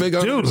pizza with a fig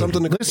on it or Dude,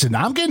 something? Listen,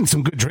 I'm getting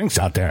some good drinks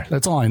out there.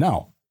 That's all I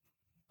know.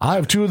 I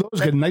have 2 of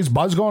those. Get a nice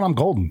buzz going. I'm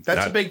golden.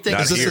 That's a big thing.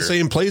 not Is this here. the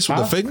same place with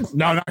the fig?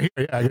 No, not here.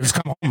 Yeah, I just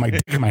come home with my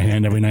dick in my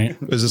hand every night.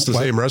 Is this the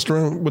same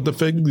restaurant with the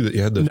fig that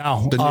you had?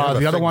 No, Didn't you have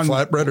the a other fig one-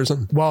 flatbread or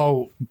something?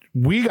 Well,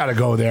 we got to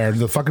go there.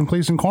 The fucking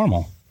place in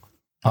Carmel.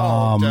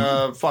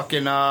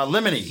 Fucking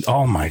lemony.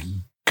 Oh my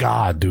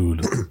god,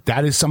 dude,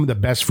 that is some of the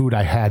best food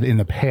I had in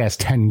the past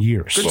 10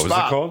 years. Good What was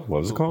spot. it called?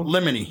 What was it called?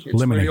 Lemony.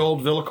 It's Lemony. where the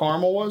old Villa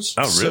Carmel was.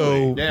 Oh,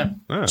 really? So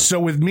Yeah. So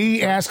with me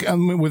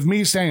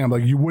saying, I'm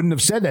like, you wouldn't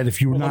have said that if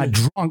you were not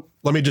drunk.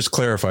 let me just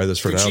clarify this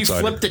for Did an she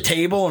outsider. flip the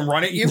table and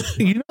run at you?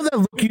 You know that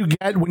look you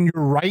get when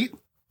you're right?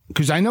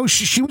 Because I know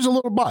she was a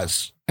little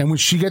buzz, and when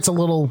she gets a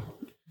little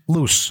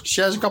loose,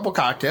 She has a couple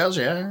cocktails,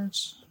 yeah.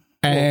 It's-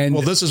 and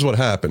Well, this is what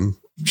happened.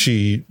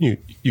 You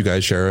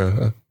guys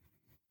share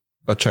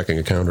a checking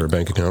account or a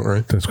bank account,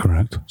 right? that's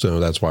correct. So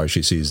that's why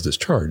she sees this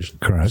charge.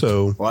 Correct.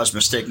 So Well, that's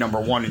mistake number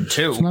 1 and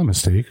 2. It's not a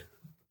mistake.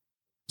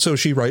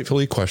 she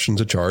rightfully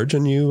questions a charge,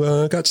 and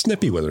you got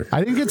snippy with her. I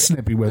didn't get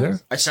snippy with her.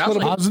 I sounds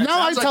like, I was, it no,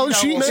 I sounds tell her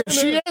like you got a little-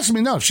 she asked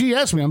me. No, she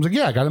asked me. I was like,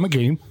 yeah, I got him a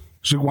game.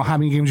 She's like, well, how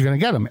many games you gonna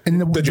get him?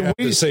 And Did you the have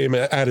way- the same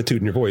attitude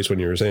in your voice when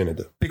you were saying it?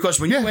 Though? Because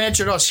when you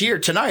answered us here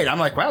tonight, I'm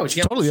like, wow, he's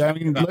getting totally. I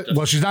mean,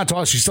 well, she's not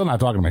talking. She's still not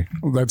talking to me.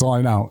 That's all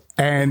I know.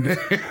 And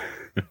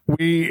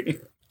we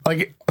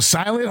like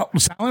silent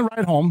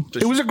ride home.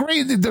 It was a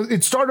great.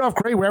 It started off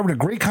great. We're having a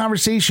great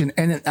conversation,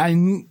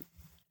 and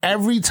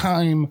every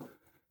time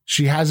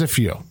she has a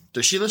few.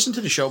 Does she listen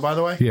to the show, by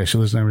the way? Yeah, she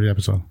listens to every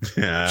episode.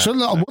 Yeah. So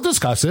no, we'll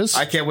discuss this.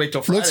 I can't wait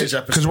till Friday's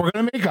episode. Because we're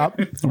gonna make up.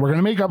 We're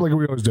gonna make up like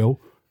we always do.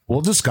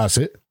 We'll discuss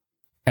it,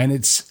 and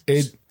it.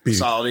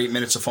 Solid 8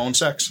 minutes of phone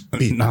sex.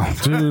 No,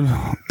 dude.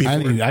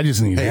 I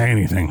just need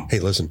anything. Hey,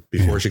 listen.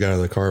 Before she got out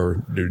of the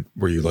car,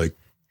 were you like,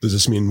 "Does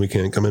this mean we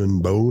can't come in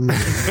and bone?"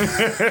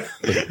 I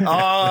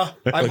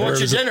bought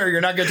you dinner. You're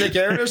not going to take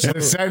care of this?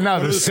 The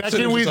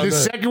second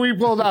we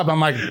pulled up, I'm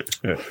like,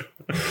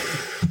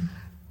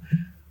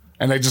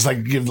 and I just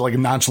like give like a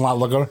nonchalant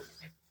look at her.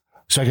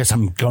 So I guess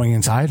I'm going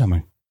inside. I'm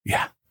like,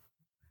 yeah.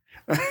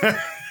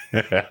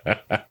 And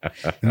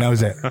that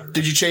was it.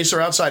 Did you chase her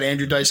outside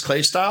Andrew Dice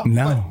Clay style?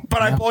 No,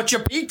 But I bought you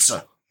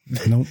pizza.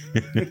 Nope.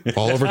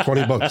 All over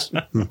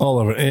 $20. All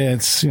over.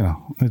 It's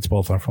it's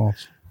both our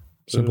faults.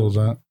 Simple as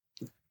that.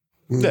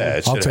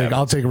 Yeah, it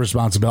I'll take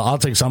responsibility. I'll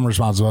take some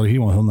responsibility.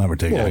 He'll never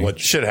take Well, any. what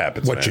Shit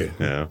happens. What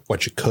man.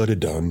 what you could have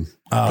done?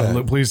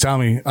 Look, please tell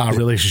me,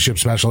 relationship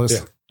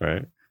specialist. Yeah.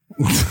 Right.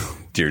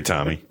 Dear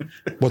Tommy.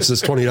 What's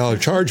this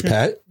 $20 charge,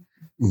 Pat?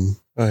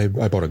 I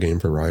bought a game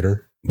for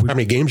Ryder. How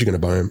many games you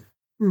going to buy him?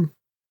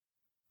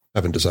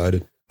 Haven't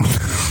decided.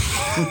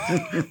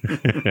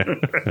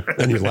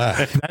 And you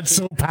laugh. That's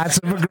so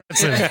passive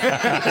aggressive.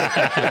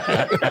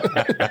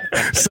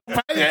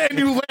 And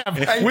you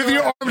laugh with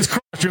your arms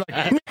crossed. You're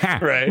like, nah,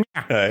 Right.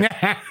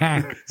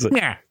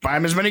 nah. Buy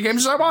him as many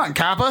games as I want,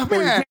 Kappa.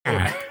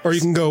 Yeah. Or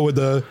you can go with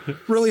the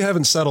really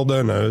haven't settled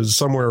in. I was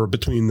somewhere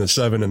between the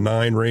 7 and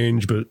 9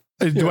 range, but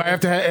Do I have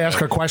to ask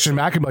a question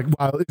back and be like,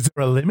 well, is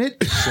there a limit?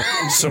 Do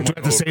I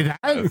have to say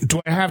that?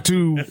 Do I have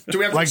to, Do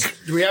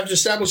we have to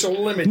establish a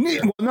limit?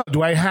 well, no,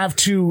 do I have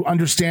to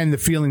understand the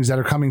feelings that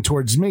are coming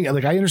towards me?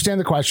 Like, I understand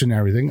the question and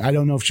everything. I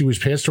don't know if she was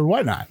pissed or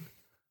whatnot.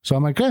 So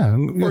I'm like, yeah.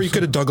 or you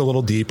could have dug a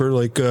little deeper,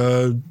 like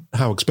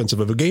how expensive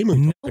of a game?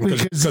 No,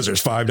 Because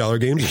there's $5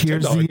 games,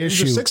 here's $10 the games,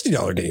 issue. there's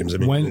 $60 games. I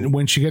mean,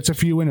 When she gets a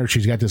few in her,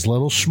 she's got this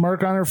little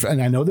smirk on her,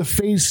 and I know the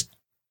face.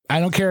 I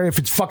don't care if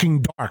it's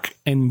fucking dark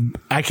and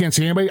I can't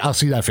see anybody. I'll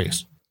see that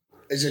face.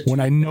 Is it? When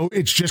I know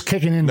it's just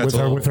kicking in with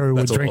her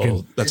with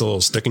drinking. That's a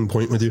little sticking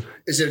point with you.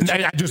 Is it?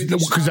 I just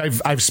because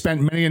I've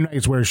spent many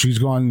nights where she's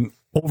gone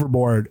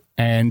overboard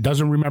and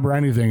doesn't remember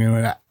anything.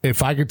 And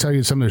if I could tell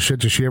you some of the shit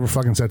that she ever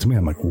fucking said to me,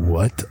 I'm like,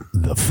 what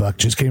the fuck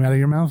just came out of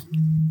your mouth?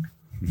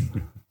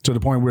 To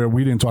the point where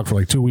we didn't talk for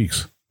like 2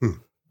 weeks.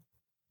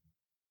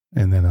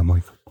 And then I'm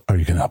like, are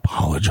you going to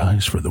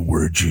apologize for the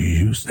words you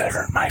used that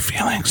hurt my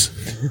feelings?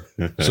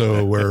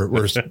 So we're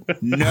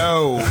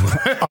No.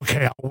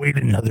 Okay, I'll wait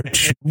another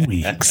 2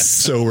 weeks.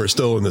 so we're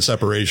still in the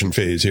separation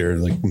phase here.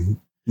 Like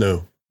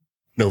no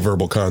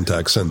verbal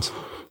contact since.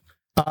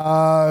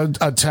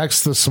 A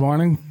text this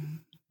morning.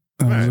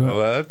 Right,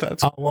 well,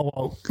 that's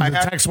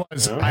The text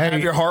was, I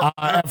have your heart.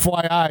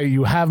 FYI,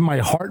 you have my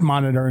heart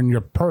monitor in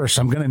your purse.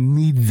 I'm going to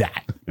need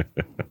that.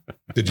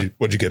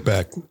 What'd you get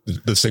back?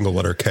 The single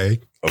letter K?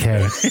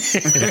 Okay.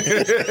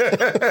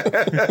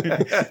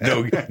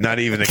 no, not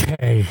even a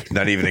K.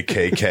 not even a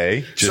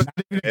KK. Just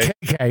Not even a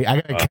KK. I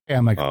got a K.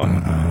 I'm like,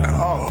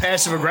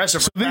 Passive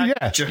aggressive. So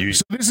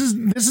this is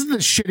the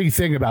shitty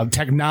thing about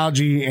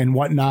technology and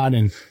whatnot,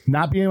 and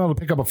not being able to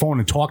pick up a phone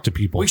and talk to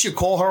people. We should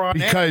call her on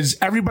because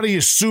everybody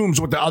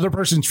assumes what the other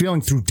person's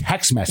feeling through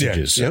text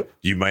messages. Yep.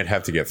 you might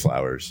have to to get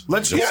flowers.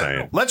 Let's just get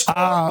saying. Let's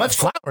call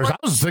Flowers. I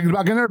was thinking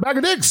about getting her a bag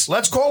of dicks.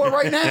 Let's call her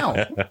right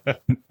now.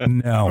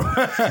 No.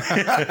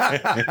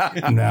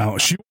 No.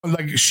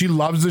 She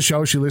loves the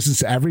show. She listens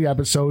to every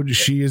episode.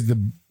 She's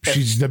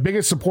the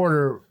biggest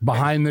supporter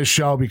behind this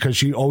show because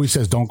she always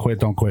says, "Don't quit,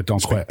 don't quit,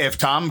 don't quit." If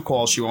Tom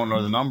calls, she won't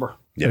know the number.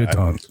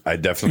 Yeah, I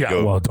definitely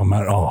go. Well, it don't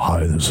matter. Oh,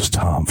 hi, this is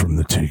Tom from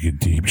the Take It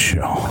Deep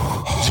show.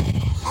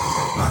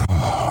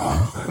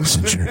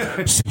 Since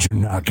you're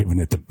not giving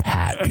it to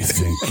Pat, you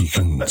think you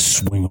can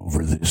swing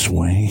over this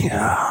way?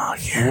 Yeah.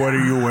 What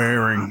are you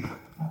wearing?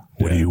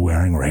 What are you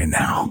wearing right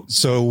now?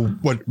 So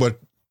what kind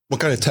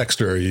of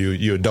texter are you?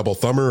 You a double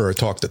thumber or a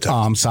talk to text?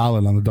 I'm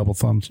solid on the double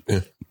thumbs.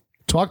 Yeah.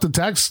 Talk to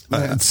text.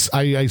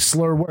 I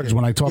slur words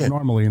when I talk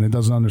normally, and it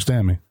doesn't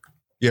understand me.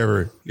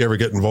 You ever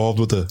get involved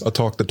with a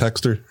talk to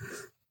texter?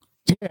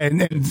 Yeah, and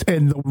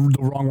the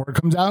wrong word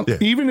comes out. Yeah.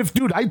 Even if,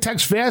 dude, I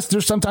text fast.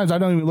 There's sometimes I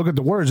don't even look at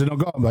the words and I'll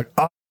go. I'm like,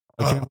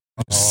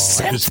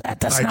 that's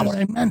not what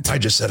I meant. I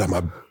just said I'm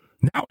a.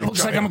 Now it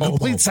looks like I'm a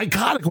complete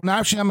psychotic. Well, now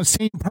actually I'm a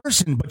sane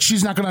person, but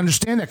she's not going to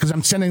understand that because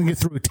I'm sending it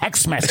through a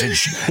text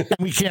message and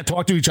we can't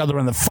talk to each other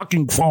on the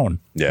fucking phone.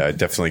 Yeah, I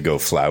definitely go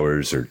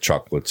flowers or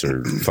chocolates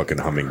or fucking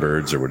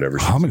hummingbirds or whatever.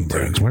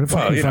 Hummingbirds? Where the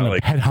fuck you find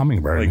a pet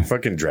hummingbird? Like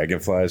fucking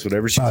dragonflies,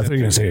 whatever. I thought you were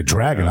going to say a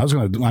dragon.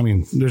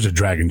 There's a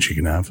dragon she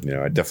can have.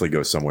 Yeah, I definitely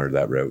go somewhere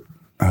that route.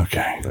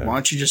 Okay. Why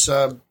don't you just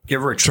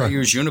give her a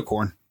Treyu's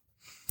unicorn?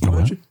 Why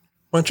don't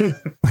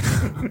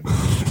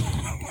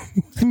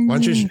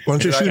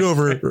you shoot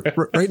over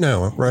right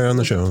now, right on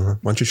the show? Why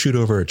don't you shoot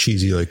over a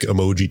cheesy like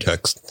emoji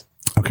text?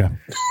 Okay.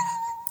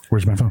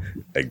 Where's my phone?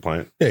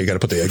 Eggplant. Yeah, you got to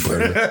put the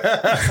eggplant in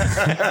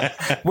there.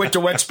 With the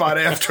wet spot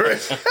after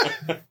it.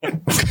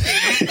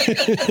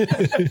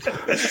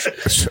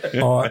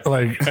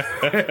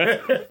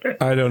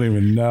 I don't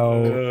even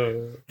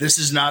know. This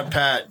is not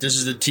Pat. This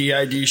is the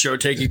TID show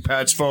taking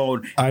Pat's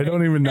phone. I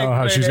don't even know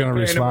how she's going to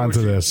respond to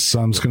this. So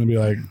I'm just going to be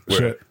like,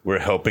 shit. We're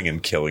helping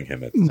and killing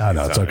him. No,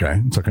 it's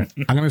okay. It's okay.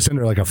 I'm going to send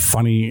her like a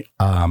funny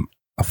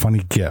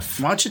GIF.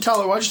 Why don't you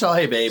tell her,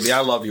 hey, baby,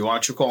 I love you. Why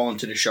don't you call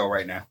into the show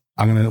right now?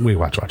 I'm going to,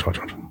 watch.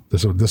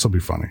 This will be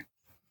funny.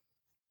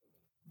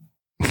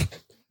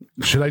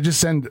 Should I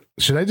just send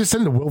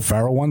the Will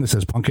Ferrell one that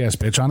says punk ass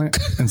bitch on it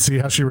and see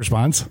how she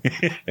responds?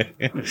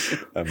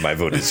 My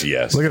vote is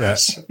yes. Look at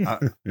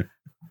that.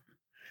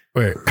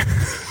 Wait.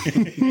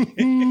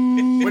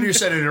 What do you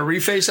send it in a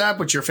reface app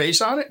with your face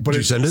on it? Did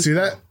you send it? See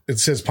that? It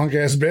says punk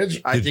ass bitch.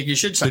 I think you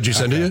should send it. Did you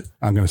send it yet?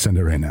 I'm going to send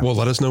it right now. Well,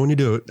 let us know when you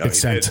do it. No, it's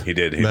sent. He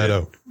did.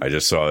 Maddo. I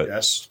just saw it.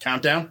 Yes.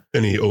 Countdown.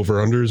 Any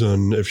over-unders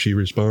on if she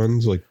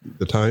responds, like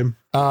the time?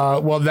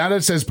 Well, now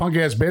it says punk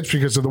ass bitch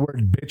because of the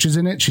word bitch is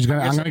in it.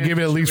 I'm going to give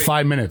it at least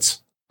 5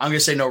 minutes. I'm going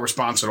to say no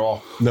response at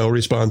all. No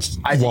response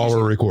while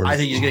we're recording. I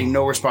think he's getting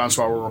no response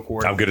while we're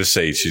recording. I'm going to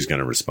say she's going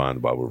to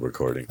respond while we're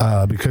recording.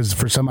 Because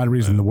for some odd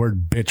reason, the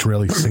word bitch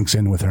really sinks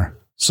in with her.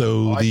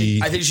 So I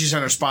think she's going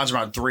to respond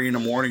around 3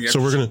 a.m.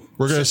 So we're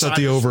gonna set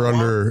the over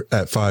under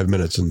at 5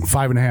 minutes and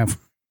 5.5.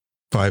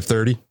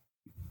 5:30.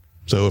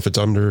 So if it's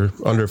under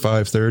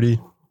 5:30,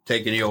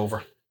 taking the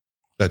over.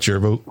 That's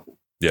your vote.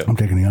 Yeah, I'm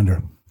taking the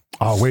under.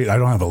 Oh wait, I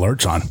don't have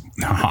alerts on.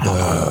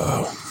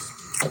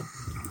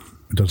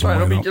 It doesn't.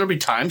 Right, it'll be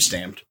time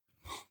stamped.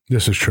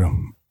 This is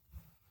true.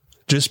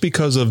 Just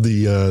because of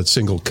the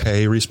single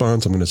K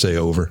response, I'm going to say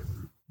over.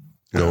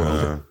 Going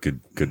over.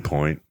 Good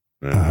point.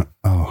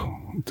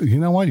 You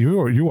know what?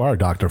 You are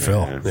Dr.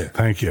 Phil. Yeah.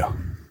 Thank you.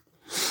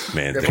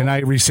 Man, can I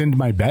rescind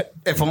my bet?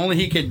 If only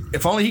he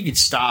could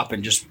stop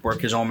and just work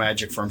his own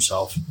magic for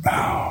himself.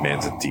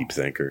 Man's a deep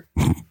thinker.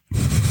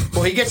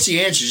 Well, he gets the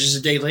answers just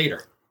a day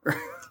later.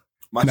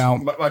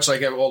 much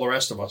like all the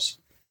rest of us.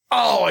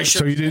 Oh, I should.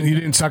 So you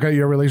didn't suck at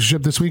your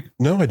relationship this week?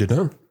 No, I did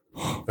not.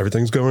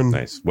 Everything's going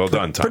nice. Well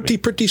done, Tommy.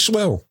 Pretty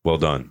swell. Well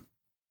done.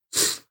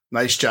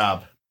 Nice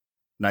job.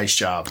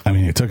 I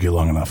mean, it took you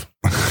long enough.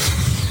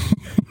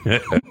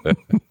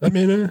 I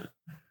mean, I've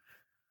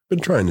been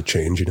trying to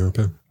change,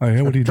 Pat. Oh,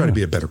 yeah? What are you trying doing? to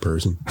be a better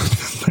person?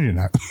 No, you're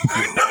not.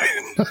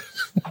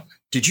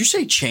 Did you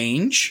say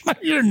change?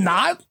 You're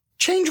not.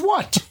 Change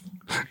what?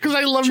 Because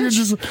I love your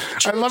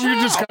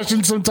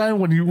discussion sometime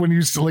when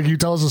you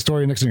tell us a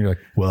story next thing you're like,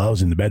 well, I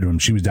was in the bedroom,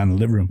 she was down in the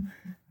living room.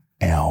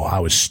 Ow, I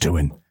was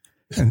stewing.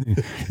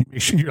 And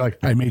you're like,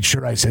 I made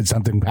sure I said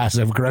something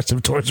passive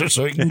aggressive towards her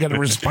so you can get a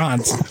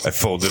response. I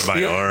folded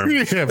my arm.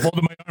 Yeah,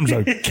 folded my arms.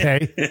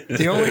 Okay.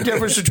 The only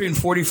difference between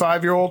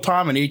 45-year-old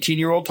Tom and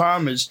 18-year-old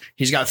Tom is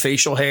he's got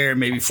facial hair and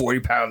maybe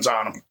 40 pounds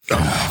on him.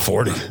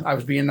 40. I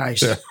was being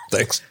nice. Yeah,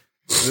 thanks.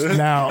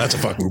 Now, That's a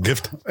fucking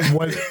gift.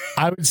 what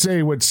I would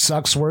say what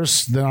sucks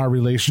worse than our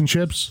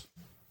relationships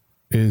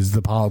is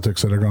the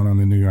politics that are going on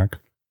in New York.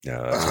 Yeah,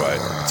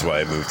 that's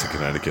why I moved to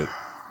Connecticut.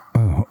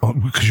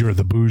 Because you're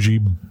the bougie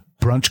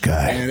brunch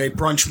guy. And they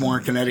brunch more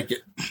in Connecticut.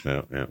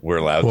 Yeah, we're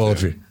allowed. Well,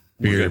 to.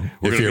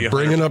 if you're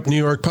bringing up New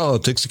York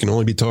politics, you can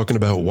only be talking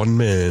about one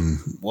man,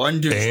 One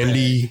dude.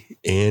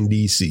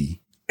 Andy C.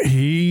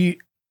 He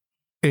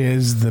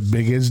is the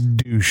biggest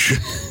douche.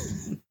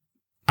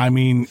 I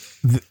mean,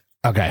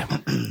 okay.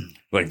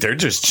 Like they're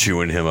just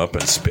chewing him up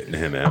and spitting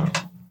him out.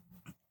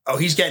 Oh,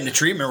 he's getting the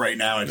treatment right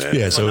now.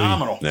 It's So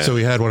phenomenal. so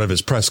he had one of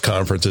his press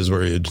conferences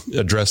where he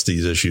addressed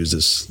these issues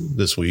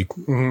this week.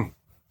 Mm-hmm.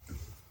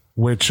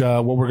 Which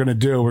what we're gonna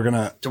do? We're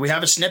gonna. Do we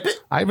have a snippet?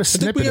 I have a I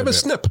think snippet. we have of a it.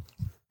 snip.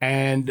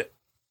 And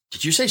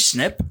Did you say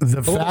snip?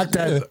 the fact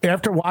that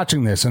after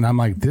watching this, and I'm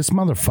like, this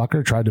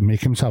motherfucker tried to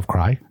make himself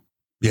cry.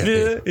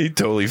 Yeah. He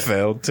totally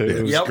failed too.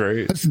 It was Yep.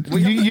 great.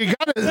 You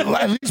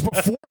gotta at least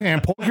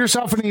beforehand poke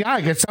yourself in the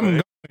eye, get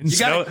something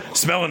going.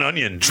 Smell an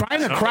onion.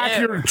 Trying to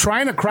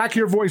crack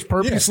your voice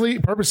purposely,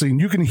 and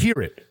you can hear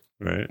it.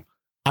 Right.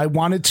 I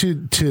wanted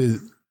to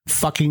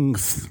fucking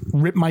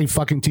rip my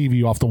fucking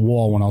TV off the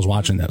wall when I was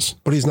watching this.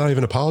 But he's not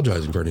even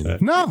apologizing for anything.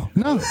 No.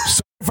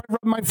 So if I rub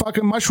my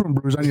fucking mushroom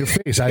bruise on your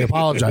face, I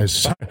apologize.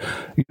 Sorry.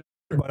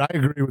 But I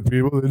agree with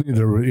people.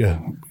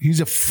 He's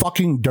a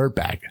fucking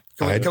dirtbag.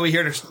 Can we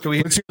hear this?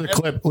 Let's hear the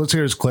clip. Let's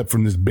hear his clip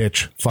from this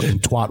bitch, fucking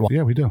twat waffle.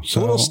 Yeah, we do. So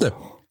A little snip.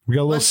 we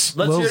got a Let's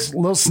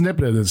little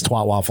snippet of this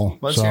twat waffle.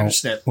 Let's hear the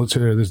snip. Let's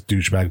hear this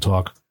douchebag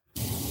talk.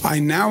 I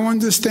now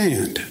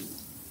understand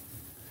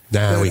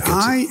Now he that gets it.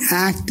 I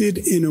acted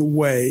in a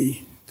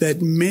way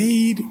that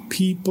made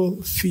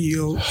people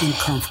feel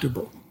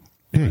uncomfortable.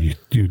 Yeah,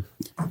 you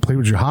play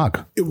with your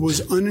hog. It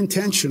was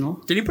unintentional,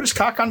 Did he put his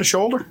cock on the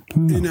shoulder?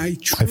 and I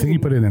think he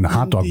put it in a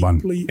hot dog bun.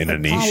 deeply In a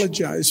niche.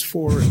 apologize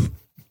for it.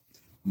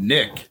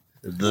 Nick.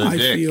 The I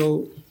dick.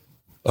 feel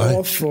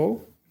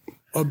awful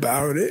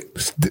about it,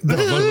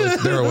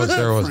 There it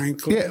was.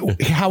 frankly,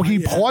 Yeah, how he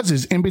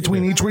pauses in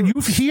between each word.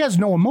 He has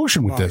no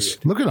emotion with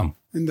this. Look at him.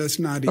 and that's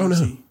not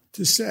easy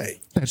to say.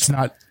 That's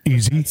not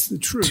easy the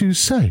truth. to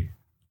say.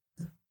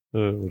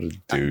 What a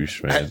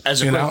douche, man.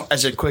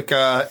 As a quick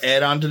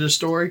add on to this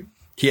story,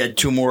 he had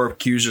two more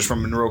accusers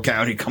from Monroe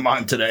County come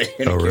on today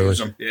and accuse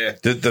him. Yeah.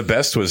 The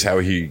best was how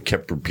he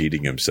kept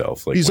repeating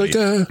himself. Like He's when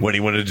like, when he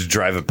wanted to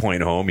drive a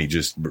point home, he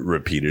just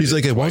repeated. He's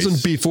like, it twice.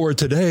 wasn't before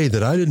today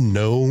that I didn't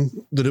know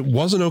that it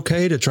wasn't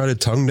okay to try to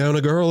tongue down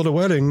a girl at a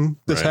wedding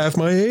that's Right. half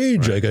my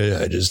age. Like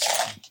I just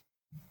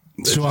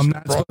So I'm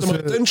not brought to my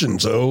supposed to. attention.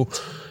 So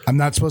I'm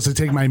not supposed to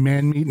take my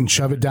man meat and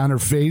shove it down her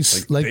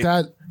face like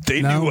that.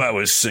 They No? knew I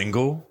was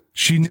single.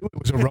 She knew it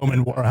was a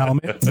Roman war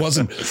helmet.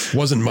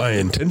 wasn't my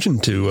intention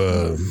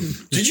to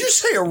Did you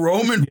say a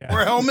Roman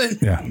war helmet?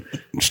 Yeah,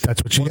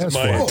 that's what she asked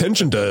my for.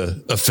 intention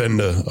to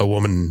offend a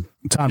woman.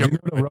 Tom, do you know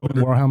what a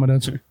Roman war helmet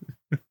is?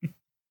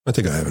 I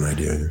think I have an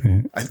idea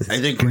here. I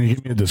think Can you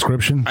give me a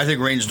description? I think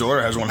Rain's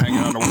daughter has one hanging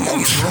on the wall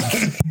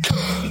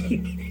in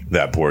the room.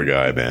 That poor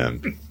guy,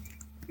 man.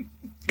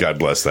 God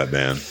bless that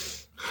man.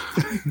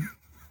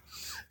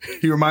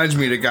 He reminds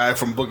me of the guy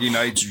from Boogie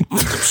Nights who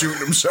ends up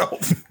shooting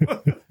himself.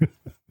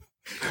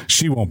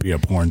 She won't be a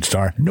porn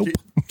star. Nope.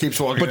 Keeps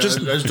walking. But just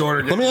his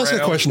daughter. let me ask you a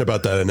railed. question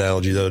about that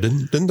analogy though.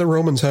 Didn't the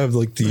Romans have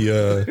like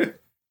the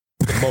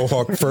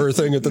mohawk fur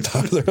thing at the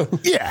top of their helmet?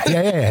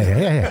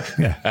 Yeah.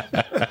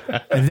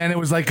 And then it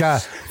was like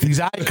these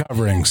eye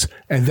coverings,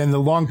 and then the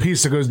long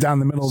piece that goes down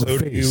the middle of So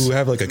the do face. you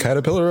have like a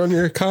caterpillar on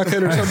your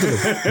cockhead or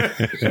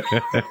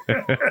something?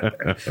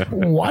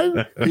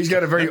 What? He's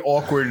got a very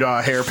awkward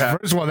hair pattern.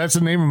 First of all, that's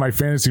the name of my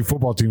fantasy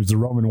football team, is the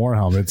Roman War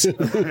Helmets.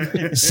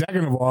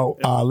 Second of all,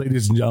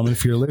 ladies and gentlemen,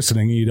 if you're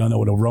listening and you don't know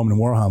what a Roman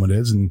War Helmet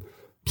is, and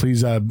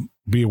please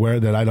be aware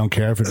that I don't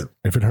care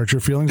if it hurts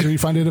your feelings or you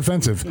find it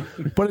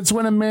offensive. But it's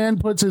when a man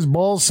puts his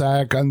ball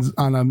sack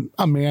on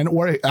a man,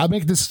 or I'll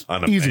make this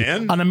On a easy.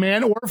 man? On a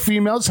man or a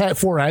female's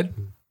forehead.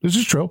 This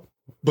is true.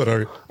 But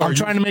I'm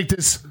trying to make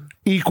this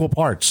equal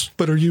parts.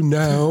 But are you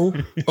now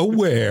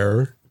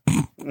aware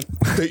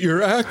that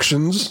your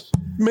actions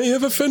may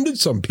have offended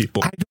some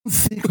people? I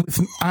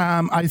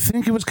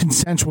think it was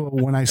consensual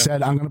when I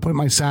said I'm going to put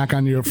my sack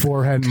on your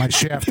forehead and my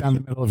shaft down the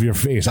middle of your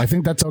face. I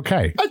think that's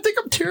okay. I think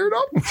I'm tearing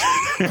up.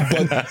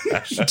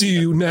 But do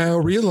you now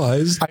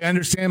realize? I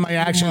understand my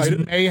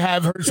actions may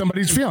have hurt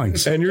somebody's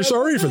feelings. And you're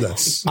sorry for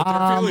this.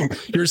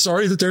 You're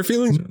sorry that their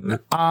feelings.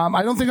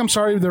 I don't think I'm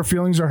sorry their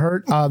feelings are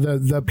hurt.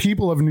 The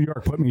people of New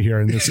York put me here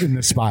in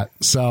this spot.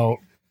 So,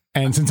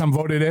 and since I'm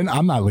voted in,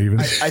 I'm not leaving.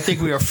 I think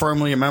we are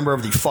firmly a member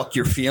of the Fuck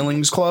Your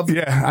Feelings Club.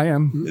 Yeah, I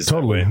am.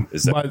 Totally.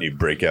 Is that But- when you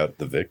break out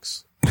the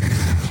Vicks?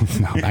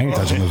 No, I ain't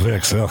touching the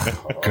Vicks.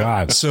 Oh,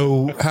 God.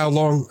 So how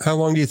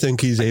long do you think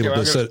he's able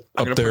to sit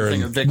I'm up gonna there put a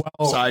thing and of Vic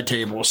side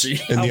table. We'll see in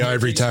how the many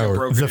ivory things get tower?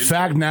 broken The into.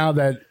 fact now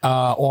that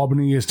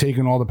Albany has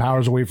taken all the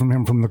powers away from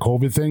him from the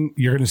COVID thing,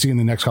 you're going to see in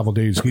the next couple of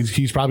days,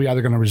 he's probably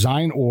either going to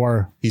resign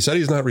or he said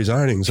he's not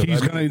resigning? So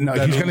he's going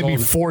to be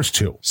forced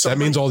to. That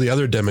means all the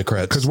other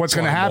Democrats. Because what's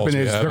going to happen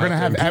is they're going to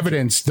have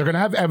evidence. They're going to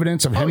have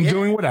evidence of him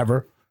doing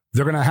whatever.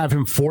 they're going to have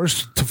him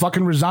forced to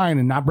fucking resign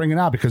and not bring it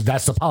out because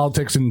that's the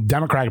politics and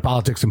Democratic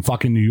politics in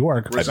fucking New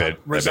York. I bet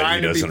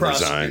he doesn't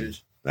resign.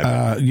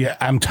 Yeah,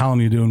 I'm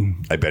telling you,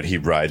 dude. I bet he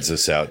rides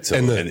us out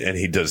and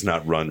he does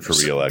not run for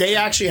re-election. They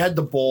actually had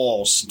the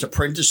balls to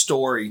print a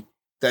story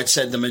that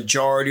said the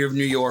majority of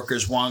New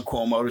Yorkers want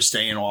Cuomo to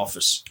stay in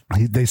office.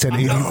 They said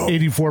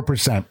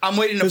 84%. I'm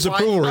waiting to His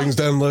approval rings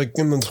down like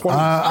in the 20s.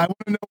 I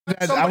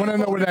want to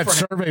know where that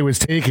survey was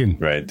taken.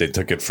 Right, they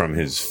took it from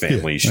his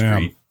family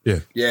street. Yeah.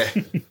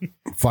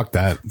 Fuck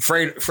that.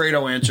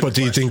 Fredo answered. But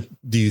do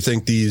you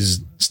think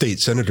these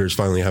state senators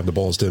finally have the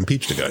balls to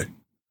impeach the guy?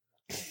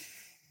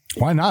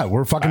 Why not?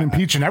 We're fucking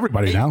impeaching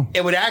everybody now.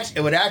 It would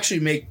actually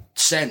make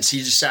sense.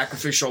 He's a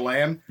sacrificial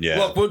lamb. Yeah.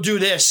 Look, we'll do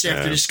this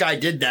after this guy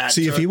did that.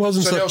 See, if he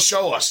wasn't they'll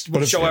show us.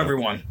 We'll show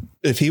everyone.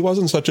 If he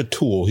wasn't such a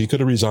tool, he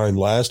could have resigned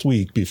last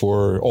week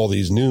before all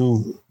these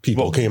new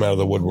people came out of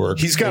the woodwork.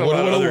 He's got a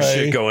lot of other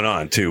shit going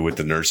on too with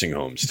the nursing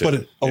homes too.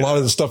 But a lot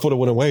of the stuff would have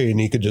went away, and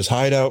he could just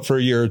hide out for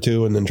a year or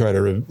two and then try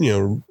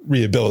to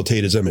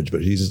rehabilitate his image.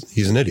 But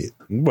he's an idiot.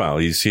 Well,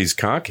 he's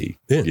cocky.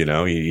 Yeah. You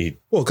know,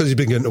 because he's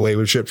been getting away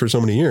with shit for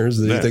so many years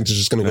that he thinks it's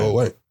just going to go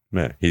away.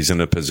 Yeah. He's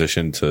in a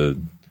position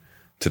to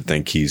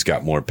think he's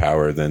got more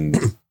power than.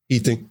 He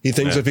thinks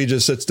if he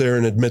just sits there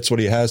and admits what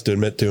he has to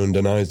admit to and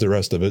denies the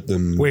rest of it,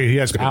 then wait, he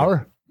has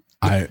power?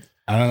 I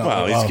don't know.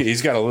 Well,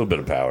 he's got a little bit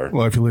of power.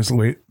 Well, if you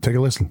listen, take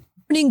a listen.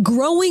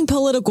 Growing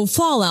political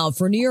fallout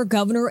for New York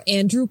Governor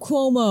Andrew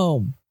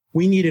Cuomo.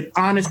 We needed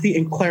honesty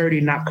and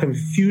clarity, not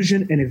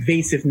confusion and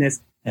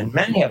evasiveness. And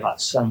many of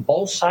us on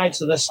both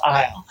sides of this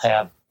aisle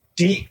have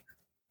deep.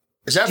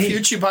 Is that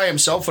Fucci by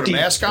himself with a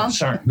mask on?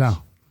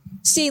 No.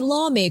 State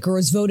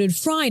lawmakers voted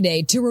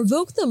Friday to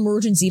revoke the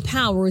emergency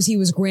powers he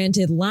was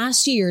granted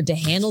last year to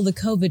handle the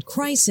COVID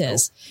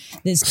crisis.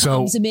 This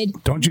comes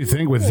amid. Don't you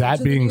think, with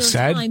that being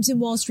said, Times and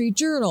Wall Street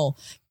Journal,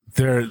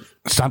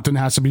 something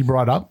has to be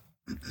brought up?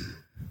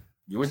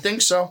 You would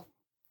think so.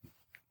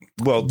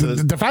 Well,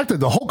 the fact that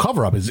the whole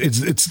cover up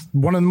it's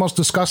one of the most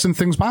disgusting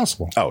things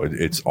possible. Oh,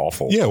 it's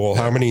awful. Yeah. Well,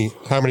 how many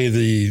of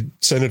the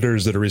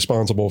senators that are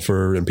responsible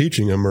for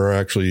impeaching him are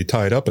actually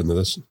tied up into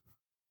this?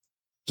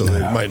 So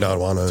they might not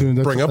want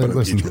to bring up an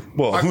impeachment.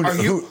 Well, are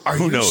you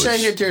knows?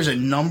 saying that there's a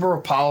number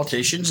of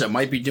politicians that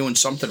might be doing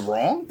something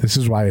wrong? This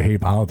is why I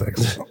hate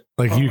politics.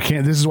 You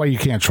can't. This is why you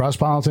can't trust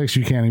politics.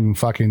 You can't even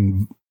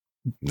fucking.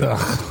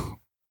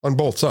 On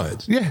both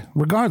sides. Yeah.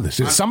 Regardless,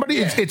 it's somebody.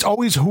 It's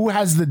always who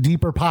has the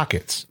deeper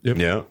pockets. Yep.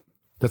 Yeah.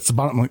 That's the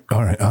bottom. Like,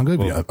 all right, I'll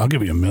give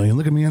you $1 million.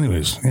 Look at me,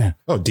 anyways. Yeah.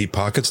 Oh, deep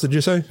pockets? Did you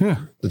say? Yeah.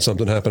 Did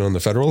something happen on the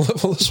federal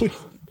level this week?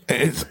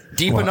 It's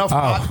deep enough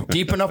pockets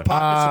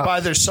to buy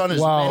their son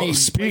as many.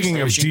 Speaking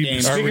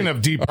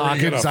of deep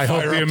pockets, I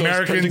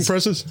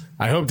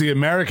hope the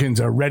Americans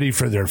are ready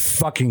for their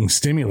fucking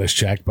stimulus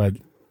check. But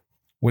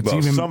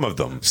some of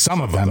them.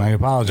 I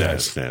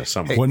apologize. Yeah,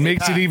 some. What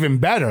makes it even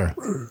better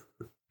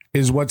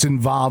is what's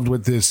involved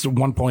with this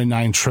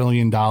 $1.9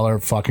 trillion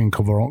fucking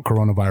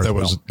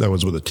coronavirus. That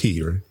was with a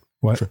T, right?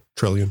 What?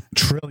 Trillion.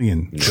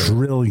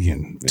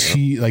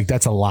 T, like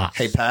that's a lot.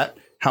 Hey, Pat.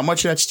 How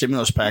much of that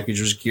stimulus package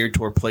was geared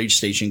toward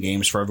PlayStation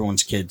games for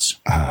everyone's kids?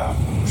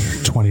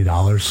 $20.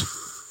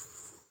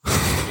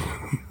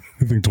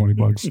 I think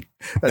 $20.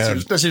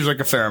 That seems like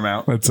a fair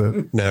amount. That's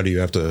it. Now, do you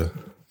have to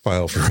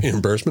file for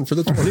reimbursement for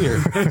the 20 or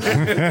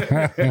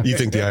you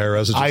think the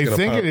IRS is just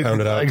going to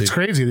pound it out? It's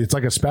crazy. It's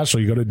like a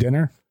special. You go to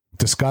dinner,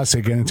 discuss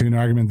it, get into an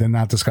argument, then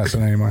not discuss it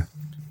anymore.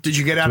 Did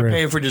you get out of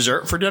paying for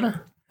dessert for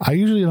dinner? I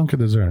usually don't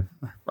get dessert.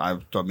 I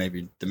thought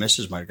maybe the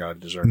missus might have got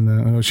dessert.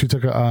 No, she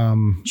took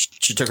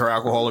she took her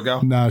alcohol to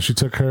go? No, she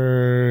took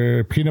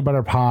her peanut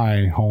butter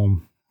pie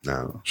home.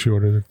 No. She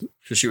ordered it.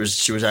 So she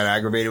was that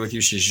aggravated with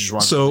you? She just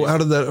wanted So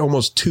out of that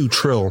almost $2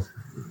 trillion,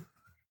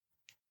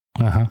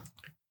 how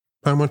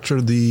much are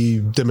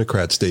the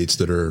Democrat states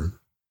that are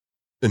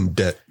in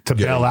debt to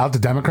bail out the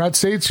Democrat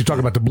states? You're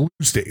talking about the blue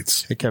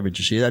states. Hey, Kevin, did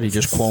you see that? He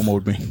just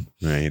Cuomo'd me.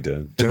 Yeah, he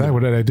did. Did I?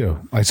 What did I do?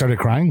 I started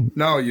crying?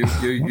 No, you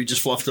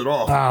just fluffed it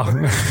off. Oh,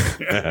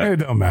 it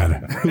don't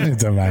matter. It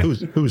don't matter.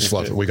 Who's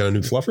fluffing? We got a new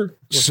fluffer?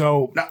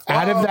 So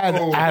out of that,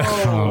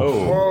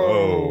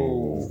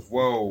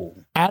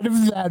 out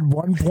of that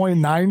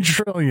 $1.9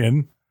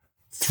 trillion,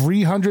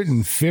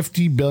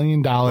 $350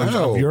 billion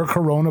of your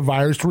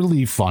coronavirus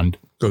relief fund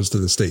goes to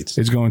the states.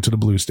 Is going to the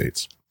blue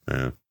states.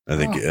 Yeah. I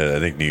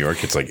think New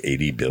York, it's like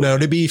 $80 billion. Now,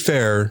 to be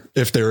fair,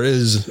 if there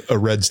is a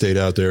red state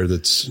out there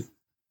that's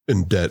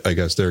in debt, I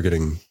guess they're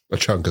getting a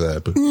chunk of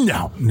that. But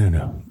no.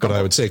 But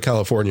I would say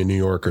California, New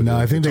York, are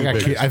I think they got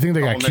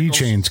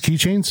keychains.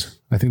 Keychains?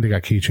 I think they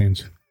got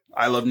keychains.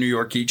 I love New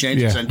York keychains.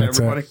 Yeah, send to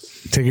everybody.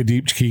 Take a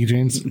deep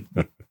keychains.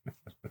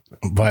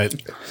 But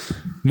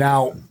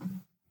now,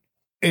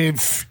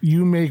 if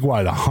you make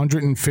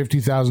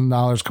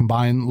 $150,000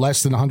 combined,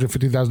 less than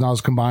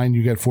 $150,000 combined,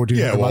 you get $1,400.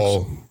 Yeah,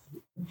 well,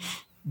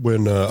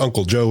 when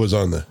Uncle Joe was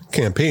on the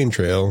campaign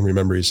trail,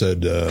 remember he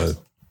said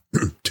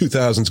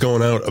 2,000's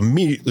going out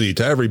immediately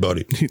to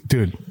everybody,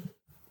 dude.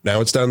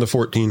 Now it's down to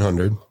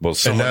 1,400. Well,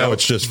 and now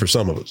it's just for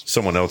some of us.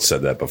 Someone else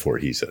said that before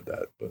he said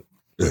that, but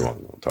We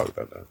won't talk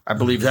about that. I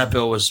believe that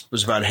bill was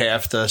about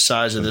half the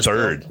size of this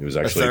Third. bill. It was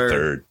actually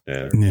third.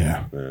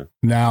 Yeah.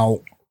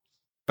 Now,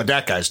 but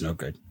that guy's no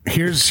good.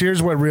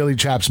 Here's what really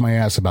chaps my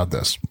ass about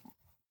this.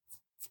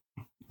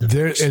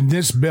 There in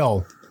this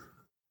bill,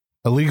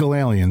 illegal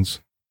aliens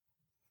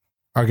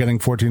are getting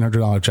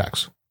 $1,400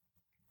 checks.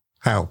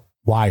 How?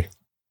 Why?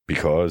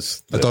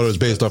 Because I thought it was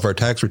based off our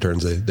tax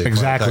returns. They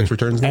exactly tax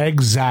returns. Now?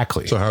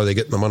 Exactly. So how are they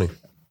getting the money?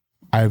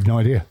 I have no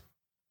idea.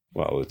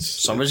 Well,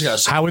 somebody's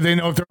got. How would they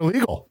know if they're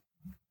illegal?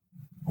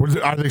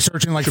 Are they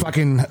searching like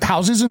fucking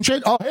houses and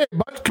shit? Oh, hey,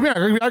 bud, come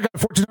here. I got a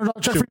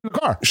 $1,400 check for you in the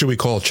car. Should we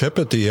call Chip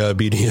at the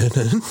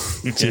BDN?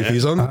 See if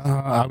he's on.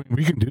 I mean,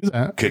 we can do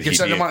that. Could he be,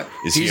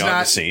 is he on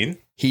the scene?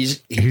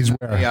 He's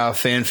a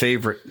fan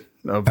favorite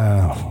of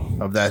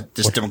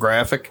this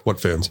demographic. What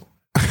fans?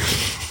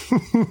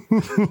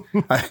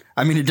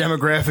 I mean, the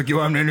demographic you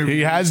want to interview.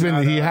 He has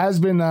been.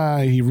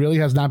 He really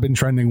has not been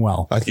trending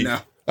well.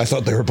 I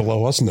thought they were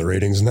below us in the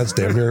ratings, and that's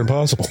damn near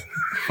impossible.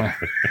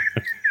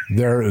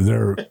 There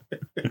are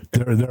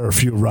a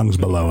few rungs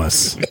below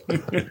us.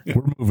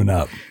 We're moving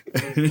up.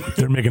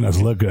 They're making us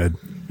look good.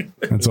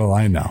 That's all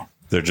I know.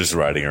 They're just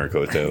riding our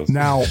coattails.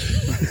 Now,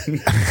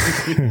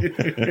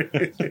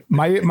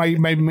 my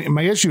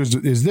issue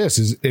is this: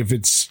 is if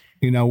it's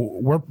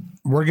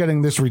we're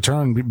getting this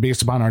return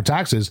based upon our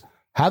taxes.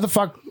 How the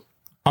fuck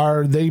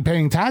are they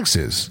paying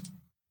taxes?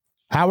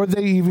 How are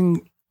they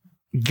even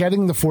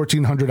getting the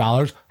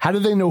 $1,400? How do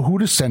they know who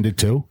to send it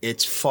to?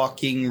 It's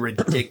fucking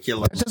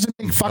ridiculous. That doesn't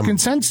make fucking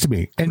sense to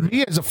me. And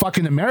me as a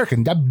fucking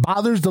American, that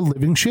bothers the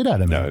living shit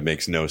out of me. No, it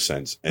makes no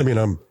sense. And,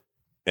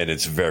 and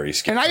it's very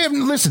scary. And I have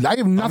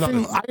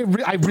nothing.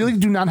 I really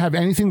do not have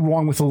anything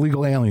wrong with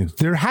illegal aliens.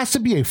 There has to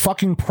be a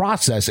fucking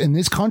process in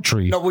this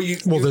country. No,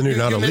 then you're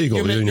not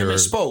illegal.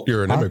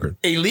 You're an immigrant.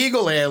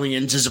 Illegal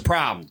aliens is a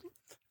problem.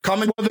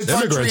 Coming to the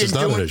country and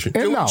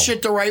doing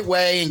shit the right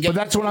way and but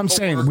that's what I'm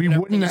saying. We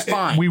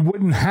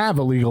wouldn't have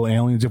illegal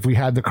aliens if we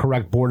had the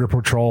correct border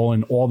patrol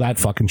and all that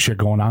fucking shit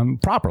going on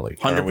properly.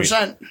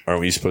 100%. Are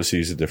we supposed to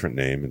use a different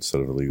name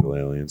instead of illegal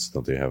aliens?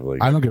 Don't they have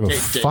like? I don't give a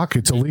fuck.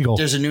 It's illegal.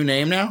 There's a new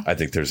name now. I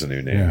think there's a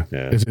new name.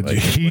 Yeah. Is it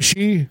he,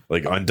 she?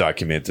 Like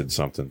undocumented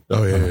something.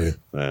 Oh yeah.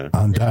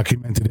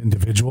 Undocumented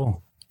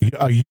individual.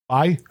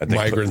 I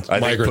think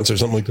migrants or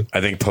something like that.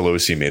 I think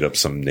Pelosi made up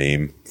some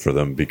name for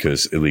them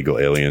because illegal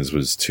aliens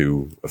was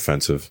too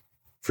offensive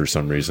for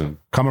some reason.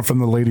 Coming from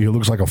the lady who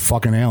looks like a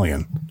fucking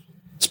alien.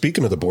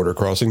 Speaking of the border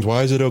crossings,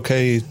 why is it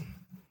okay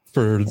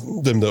for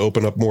them to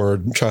open up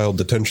more child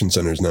detention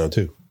centers now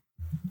too?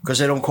 Because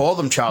they don't call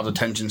them child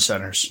detention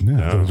centers.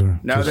 Yeah,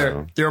 now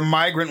they're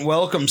migrant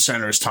welcome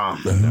centers,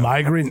 Tom.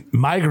 Migrant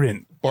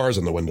bars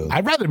in the windows.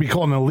 I'd rather be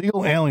called an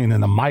illegal alien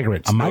than a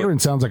migrant. A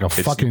migrant sounds like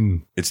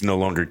It's no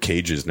longer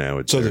cages now.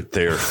 It's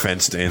they're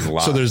fenced in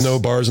lots. So there's no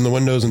bars in the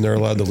windows and they're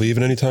allowed to leave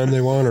at any time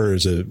they want, or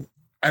is it?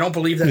 I don't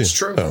believe that's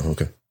true. Oh,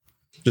 okay.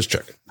 Just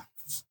check.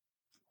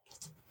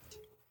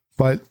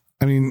 But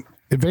I mean,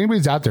 if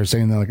anybody's out there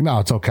saying they're like, no,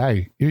 it's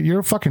okay, you're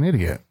a fucking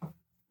idiot.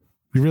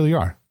 You really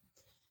are.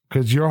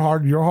 Because your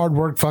hard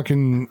work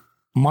fucking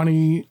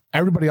money,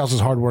 everybody else's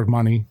hard work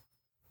money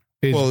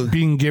is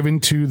being given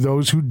to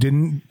those who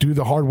didn't do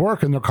the hard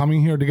work and they're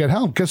coming here to get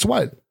help. Guess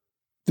what?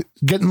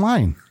 Get in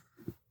line.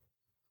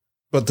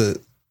 But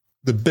the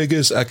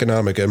biggest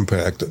economic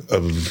impact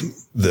of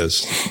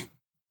this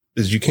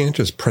is you can't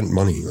just print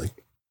money. Like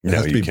it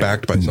has to be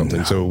backed by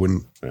something.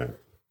 No.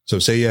 So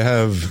say you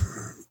have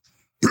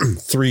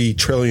 $3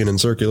 trillion in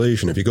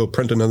circulation. If you go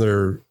print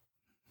another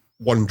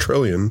 1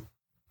 trillion,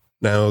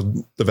 now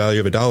the value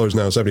of $1 is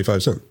now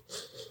 75 cents.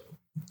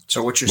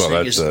 So what you're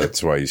saying is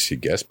that's why you see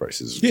gas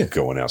prices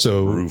going out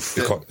the roof.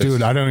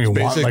 Dude, I don't even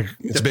want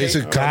it's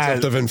basic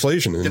concept of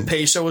inflation. The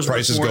peso is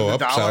prices go up,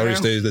 salary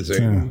stays the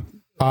same.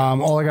 Yeah.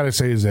 All I gotta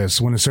say is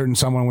this: when a certain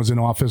someone was in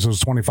office, it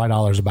was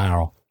 $25 a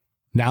barrel.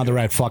 Now they're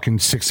at fucking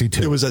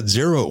 62. It was at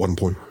 0 at one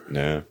point.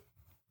 Yeah.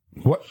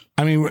 What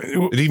I mean,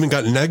 it even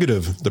got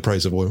negative. The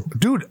price of oil,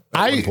 dude.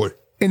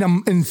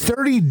 In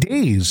 30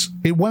 days,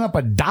 it went up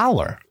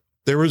 $1.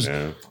 There was.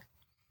 Yeah.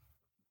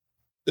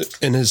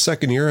 In his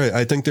second year,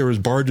 I think there was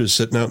barges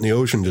sitting out in the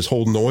ocean just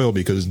holding oil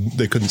because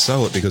they couldn't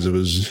sell it because it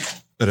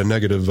was at a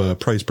negative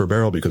price per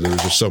barrel because there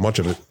was just so much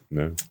of it.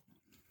 Yeah.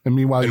 And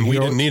meanwhile, we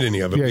didn't need any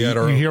of it.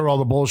 Yeah, you hear all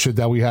the bullshit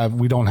that we have.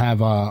 We don't have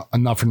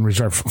enough in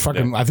reserve.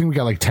 Fucking, I think we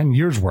got like 10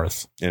 years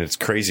worth. And it's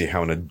crazy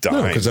how in a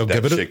dime because they'll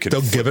give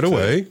it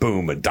away.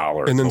 Boom,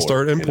 $1, and then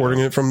start importing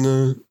it from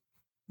the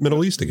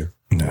Middle East again.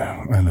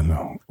 No, I don't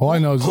know. All I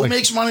know is who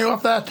makes money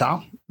off that,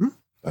 Tom?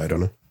 I don't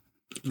know.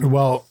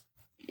 Well.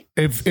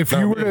 If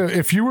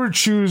you were to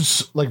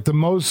choose like the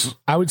most,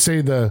 I would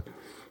say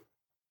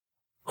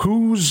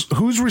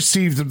who's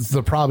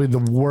received probably the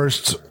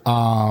worst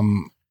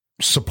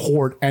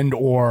support and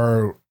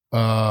or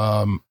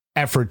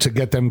effort to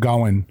get them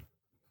going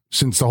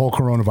since the whole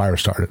coronavirus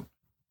started.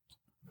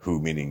 Who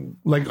meaning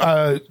like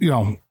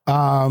I'm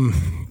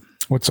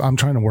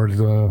trying to word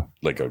who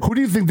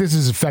do you think this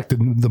has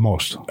affected the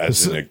most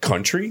as in a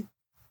country?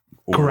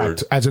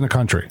 Correct, as in a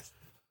country.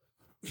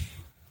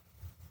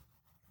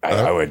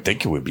 I would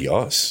think it would be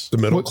us. The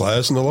middle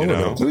class and the lower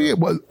middle class. Yeah,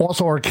 well,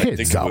 also our I kids,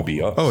 think though. it would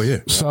be us. Oh, yeah.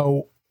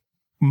 So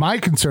my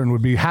concern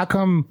would be, how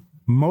come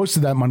most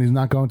of that money is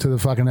not going to the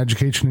fucking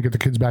education to get the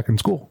kids back in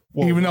school?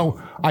 Even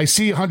though I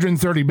see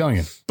 130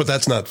 billion. But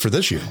that's not for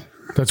this year.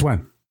 That's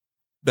when?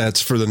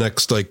 That's for the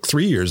next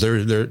 3 years.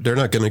 They're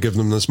not going to give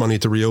them this money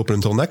to reopen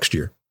until next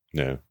year.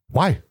 Yeah.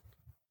 Why?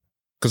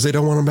 Because they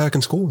don't want them back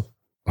in school.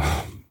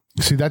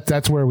 See,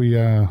 that's where we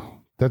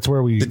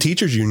the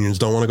teachers unions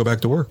don't want to go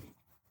back to work.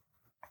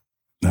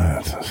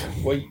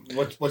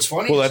 What's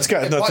funny? Well, that's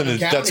got nothing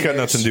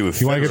to do with.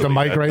 You want to get the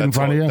mic right in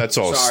front of you? That's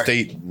all Sorry.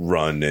 state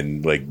run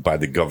and like by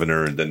the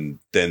governor, and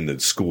then the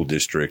school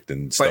district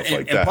and stuff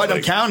like that. In Putnam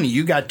Like, County,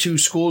 you got 2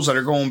 schools that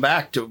are going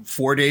back to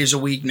 4 days a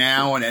week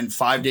now, and then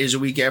 5 days a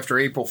week after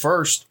April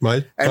 1st.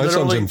 My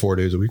son's in 4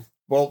 days a week.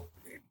 Well,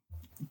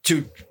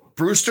 to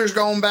Brewster's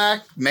going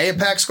back,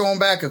 Mayapac's going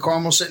back, and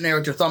Carmel's sitting there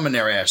with their thumb in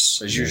their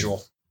ass as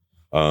usual.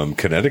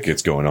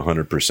 Connecticut's going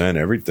 100%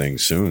 everything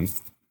soon.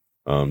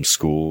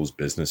 Schools,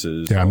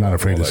 businesses. Yeah, I'm not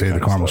afraid to all that say the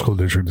kind of Carmel stuff. School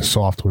District is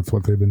soft with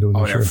what they've been doing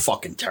Oh, this they're year.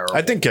 fucking terrible.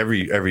 I think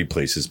every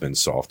place has been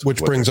soft. Which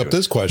with what brings they're up doing.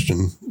 this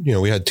question. You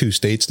know, we had 2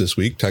 states this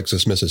week,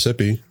 Texas,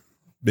 Mississippi.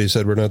 They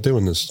said we're not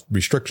doing this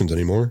restrictions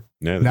anymore.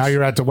 Yeah, Now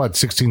you're at the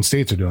 16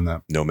 states are doing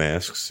that. no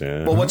masks.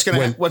 Yeah. Well, what's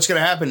gonna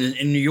happen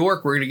in New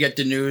York? We're gonna get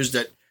the news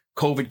that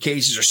COVID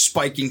cases are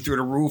spiking through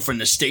the roof, and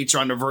the states are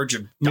on the verge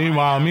of dying.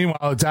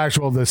 Meanwhile,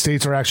 the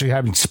states are actually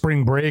having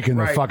spring break and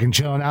they're Right. fucking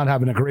chilling out,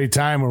 having a great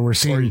time. Where we're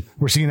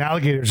seeing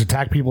alligators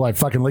attack people at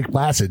fucking Lake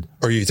Placid.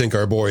 Or you think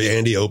our boy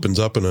Andy opens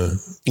up in a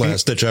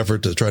last ditch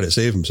effort to try to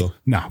save himself?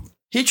 No,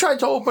 He tried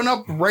to open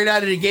up right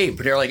out of the gate,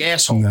 but they're like,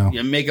 asshole. No.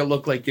 You make it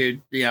look like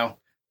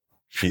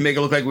make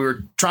it look like we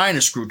were trying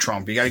to screw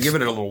Trump. You got to give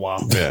it a little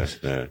while. Yeah.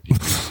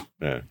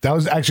 that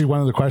was actually one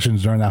of the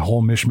questions during that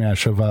whole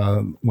mishmash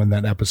of when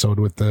that episode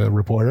with the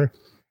reporter.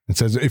 It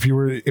says if you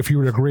were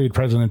to grade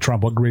President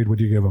Trump, what grade would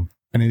you give him?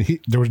 And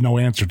there was no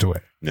answer to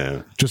it.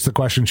 Yeah. Just the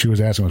question she was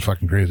asking was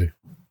fucking crazy.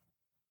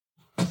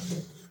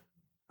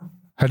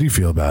 How do you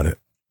feel about it?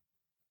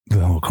 The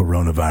whole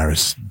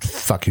coronavirus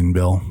fucking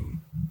bill.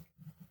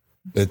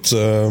 It's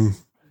I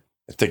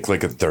think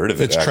like a third of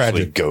it It's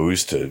actually tragic.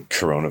 goes to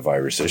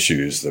coronavirus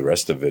issues. The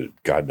rest of it,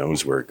 God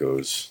knows where it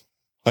goes.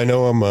 I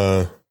know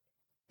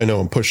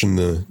I'm pushing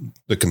the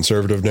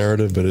conservative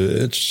narrative, but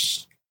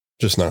it's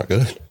just not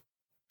good.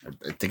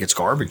 I think it's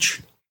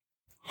garbage.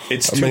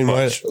 It's too why,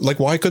 much.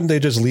 why couldn't they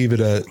just leave it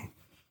at,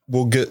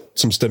 we'll get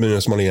some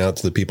stimulus money out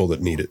to the people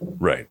that need it?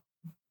 Right.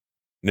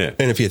 Yeah.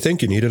 And if you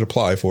think you need it,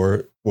 apply for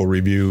it. We'll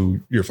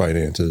review your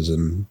finances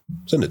and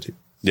send it to you.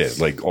 Yeah,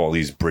 like all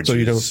these bridges.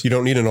 So you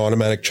don't need an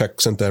automatic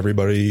check sent to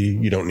everybody.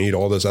 You don't need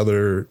all this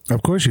other.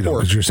 Of course you don't,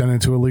 because you're sending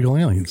it to illegal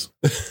aliens.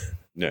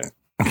 Yeah.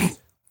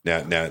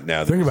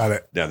 Now Think about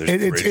it. Now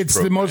there's It's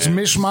the most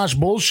mishmash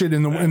bullshit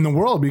in the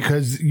world,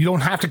 because you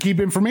don't have to keep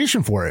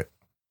information for it.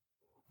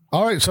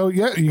 All right, so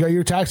yeah, you got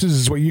your taxes.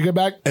 This is what you get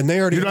back, and they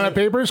already you don't have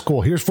papers.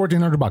 Cool. Here's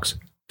 $1,400.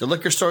 The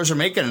liquor stores are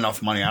making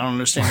enough money. I don't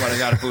understand why they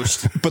got a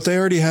boost. But they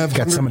already have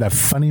got some of that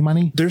funny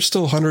money. There's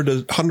still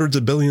hundreds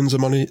of billions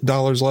of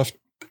dollars left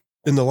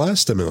in the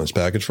last stimulus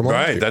package from last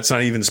Right. year. That's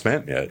not even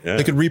spent yet. Yeah.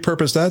 They could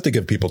repurpose that to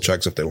give people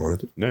checks if they wanted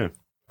to. Yeah.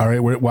 All right,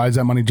 why is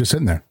that money just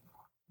sitting there?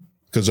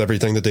 Because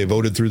everything that they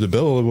voted through the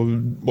bill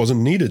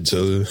wasn't needed,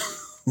 so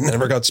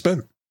never got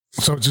spent.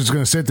 So it's just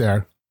going to sit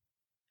there.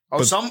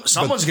 Oh,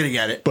 someone's going to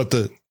get it. But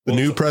the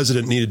new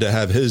president needed to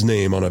have his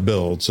name on a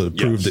bill to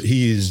prove that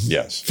he's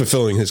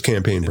fulfilling his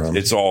campaign promise.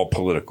 It's all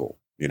political.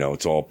 You know,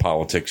 it's all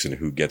politics and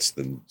who gets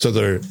the. So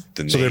they're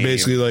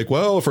basically like,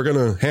 well, if we're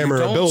going to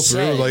hammer a bill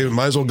through, like,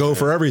 might as well go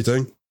for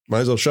everything. Might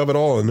as well shove it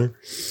all in there.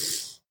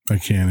 I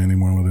can't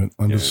anymore with it.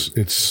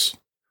 It's.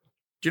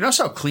 Do you notice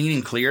how clean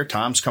and clear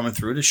Tom's coming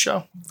through this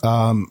show?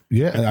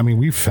 Yeah, I mean,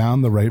 we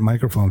found the right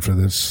microphone for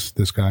this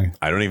guy.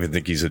 I don't even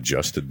think he's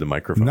adjusted the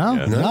microphone.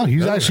 No,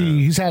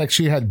 he's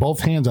actually had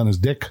both hands on his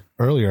dick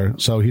earlier,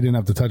 so he didn't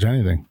have to touch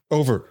anything.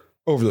 Over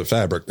the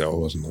fabric, though, it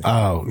wasn't.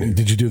 Like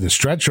did you do the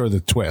stretch or the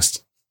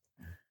twist?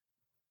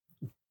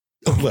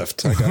 The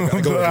lift. I go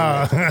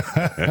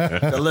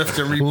the lift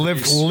and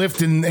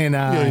lift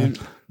and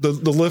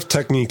the lift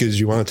technique is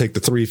you want to take the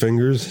 3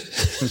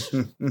 fingers,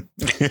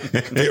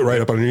 get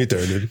right up underneath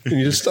there, dude, and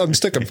you just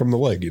unstick them from the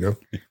leg. You know.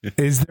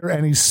 Is there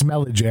any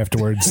smellage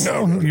afterwards?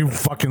 No. You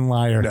fucking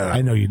liar! No.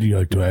 I know you do.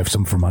 Like, do I have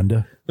some from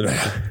under?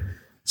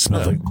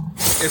 Smells like.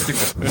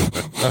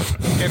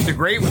 If the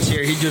great was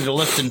here, he'd do the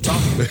lift and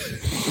tongue.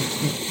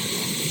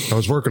 I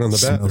was working on the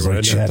bathroom.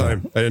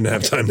 Like I didn't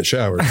have time to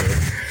shower.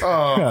 So.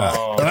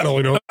 I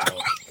don't know.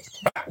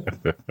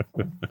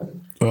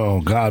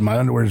 Oh God, my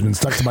underwear's been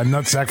stuck to my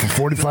nutsack for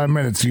 45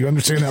 minutes. Do you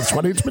understand how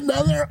sweaty it's been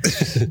down there?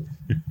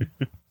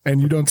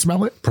 And you don't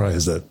smell it? Probably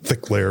has that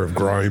thick layer of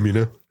grime, you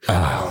know.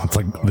 It's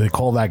like they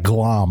call that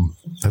glom.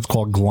 That's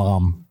called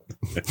glom.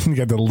 You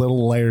got the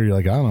little layer. You're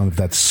like, I don't know if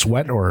that's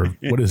sweat or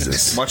what is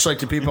this? Much like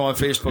the people on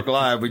Facebook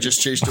Live, we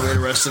just chased away the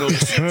rest of the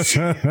listeners.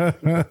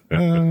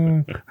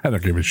 I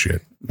don't give a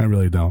shit. I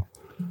really don't.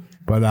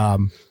 But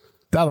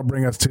That'll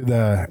bring us to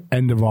the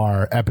end of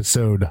our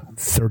episode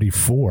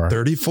 34.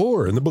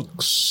 34 in the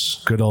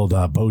books. Good old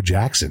Bo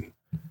Jackson.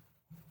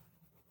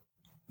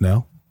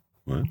 No?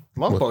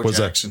 Love Bo was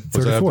Jackson.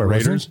 Was that the 34,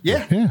 wasn't Raiders? it?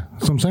 Yeah. Yeah,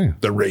 that's what I'm saying.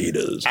 The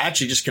Raiders. I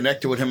actually just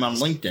connected with him on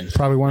LinkedIn.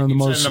 Probably one of the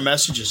most. Sending him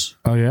messages.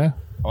 Oh, yeah?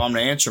 Oh, I'm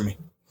going to answer me.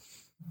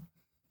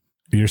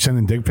 You're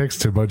sending dick pics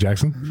to Bo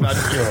Jackson?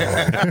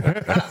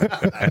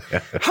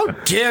 How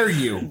dare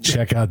you?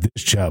 Check out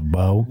this chub,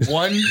 Bo.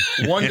 One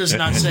does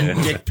not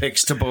send dick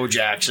pics to Bo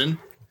Jackson.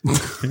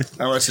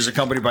 Unless he's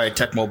accompanied by a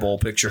Tecmo Bowl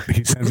picture.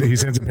 He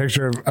sends a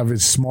picture of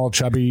his small,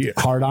 chubby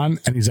hard-on,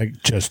 and he's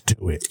like, just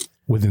do it,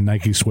 with a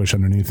Nike swoosh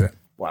underneath it.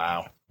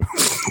 Wow.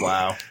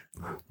 Wow.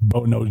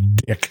 Bo knows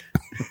dick.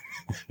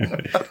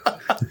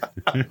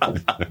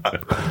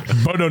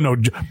 Bo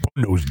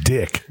knows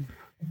dick.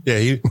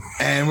 Yeah,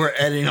 and we're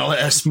editing the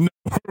last.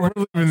 We're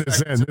leaving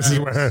this in. This is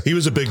where he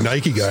was a big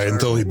Nike guy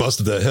until he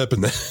busted that hip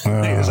and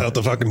he was out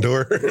the fucking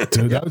door.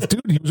 Dude,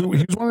 he was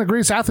one of the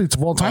greatest athletes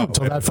of all time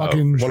until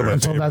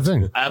that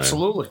thing.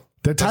 Absolutely.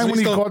 The time when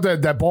he caught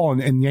that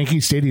ball in Yankee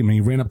Stadium and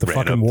he ran up the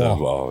fucking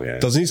wall.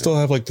 Doesn't he still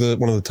have like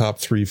one of the top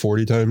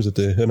 340 times at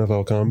the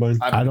NFL Combine?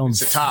 I don't. It's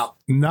the top.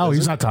 No,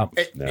 he's not top.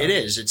 It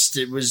is.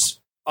 It was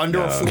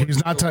under a 4.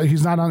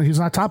 He's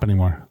not top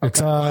anymore.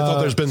 It's I thought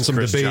there's been some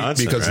Chris debate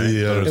Johnson, because right?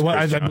 of the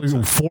I believe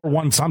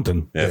 4-1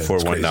 something. Yeah,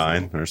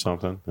 419 or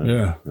something.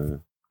 Yeah.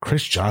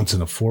 Chris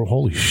Johnson,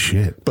 holy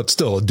shit. But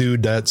still, a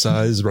dude that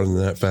size running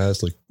that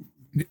fast, like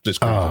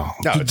just crazy. No,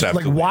 it's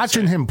like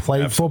watching him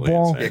play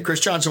football. Yeah, Chris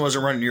Johnson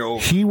wasn't running you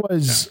over. He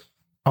was,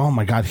 oh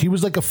my God, he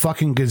was like a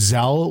fucking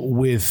gazelle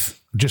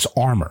with just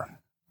armor.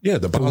 Yeah,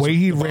 the way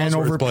he ran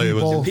over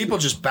people. People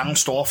just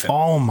bounced off him.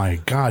 Oh my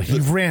God, he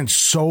ran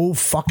so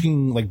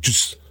fucking like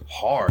just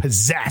hard,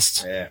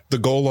 possessed. Yeah. The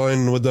goal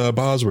line with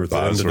Bosworth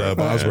ended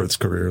Bosworth's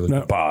career.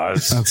 No,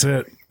 Boz. That's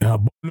it.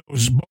 Bo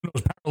knows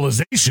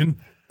paralyzation.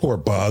 Poor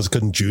Boz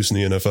couldn't juice in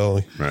the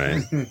NFL.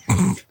 Right.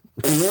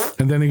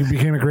 And then he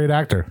became a great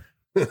actor.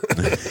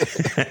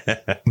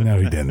 No,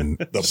 he didn't.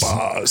 The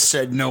Boz.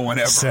 Said no one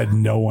ever. Said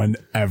no one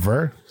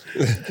ever.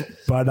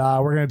 But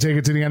we're going to take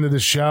it to the end of the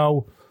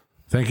show.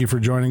 Thank you for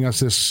joining us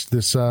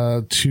this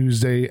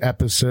Tuesday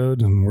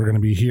episode. And we're going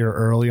to be here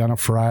early on a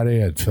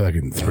Friday at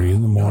fucking 3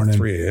 in the morning.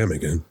 3 a.m.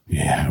 again.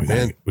 Yeah.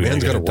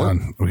 Man's got to work.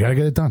 Done. We got to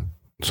get it done.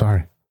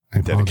 Sorry.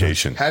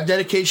 Dedication. Have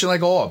dedication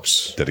like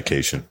Orbs.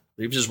 Dedication.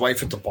 Leaves his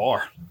wife at the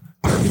bar.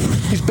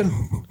 He's been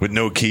with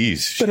no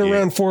keys. Been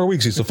around 4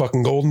 weeks. He's the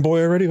fucking golden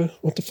boy already.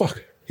 What the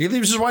fuck? He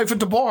leaves his wife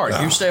at the bar.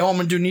 You stay home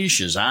and do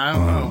niches. I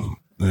don't know.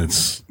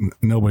 It's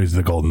nobody's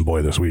the golden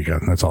boy this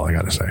weekend. That's all I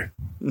got to say.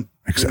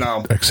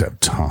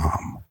 Except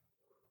Tom.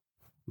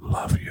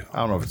 Love you. I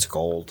don't know if it's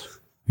gold.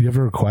 You have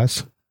a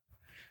request?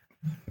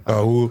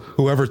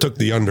 Whoever took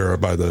the under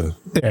by the.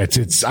 Yeah,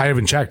 it's. I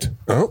haven't checked.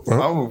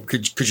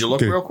 Could you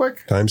look real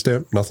quick?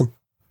 Timestamp? Nothing.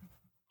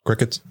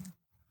 Crickets.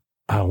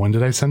 When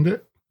did I send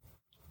it?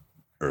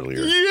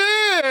 Earlier.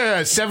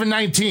 Yeah,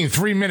 7:19,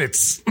 3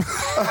 minutes.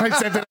 I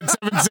sent it at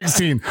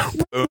 7:16.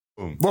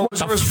 What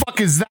the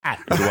fuck is that?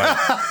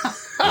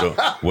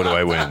 What do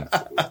I win?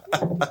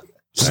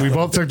 So we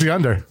both took the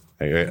under.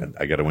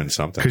 I got to win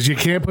something. Because you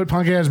can't put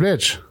punk ass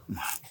bitch.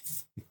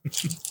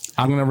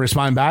 I'm going to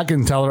respond back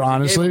and tell her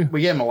honestly.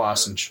 We gave him a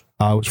lozenge.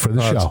 It was for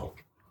the show.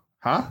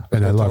 Huh?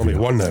 And I love you.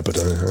 Won that, but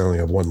I only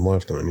have one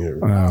left on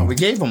you. We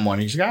gave him one.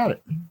 He's got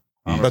it.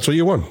 That's what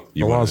you won.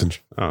 You a won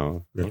lozenge. It.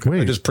 Oh.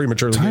 Wait, I just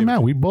prematurely time gave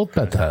out. We both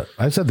bet that.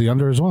 I said the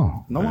under as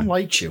well. No one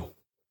liked you.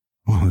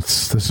 Well,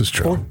 this is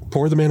true.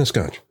 Pour the man a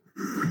scotch.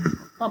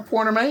 Not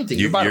pouring him anything.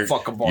 You're about to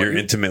fuck a bar. You're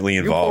intimately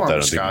involved. I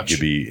don't think you'd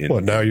be in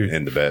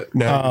the bet.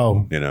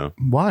 Now, you know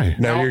why?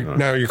 Now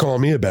you're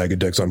calling me a bag of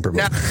dicks on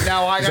purpose.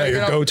 Now I gotta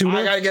your go-to.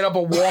 I gotta get up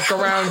and walk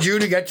around you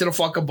to get to the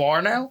fucking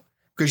bar now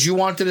because you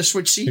wanted to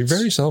switch seats. You're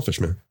very selfish,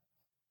 man.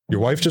 Your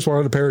wife just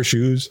wanted a pair of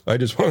shoes. I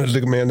just wanted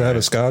the man to have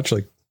a scotch.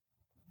 Like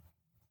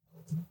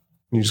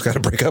you just got to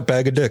break up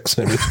bag of dicks.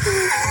 I mean,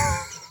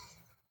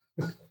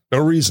 no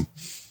reason.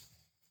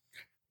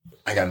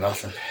 I got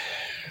nothing.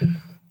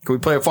 Can we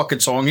play a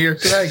fucking song here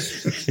today?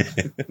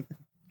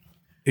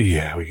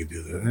 Yeah, we could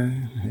do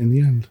that in the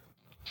end.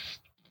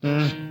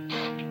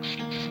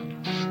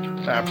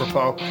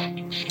 Apropos.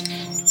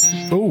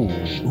 Oh.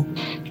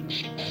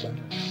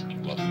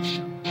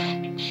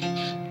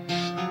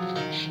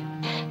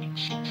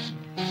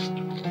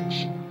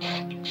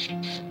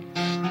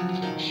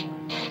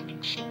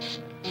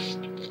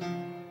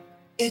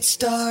 It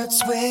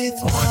starts with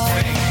one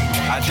thing.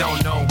 I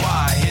don't know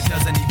why. It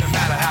doesn't even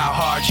matter how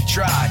hard you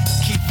try.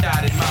 Keep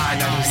that in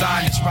mind. I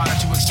designed this rhyme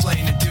to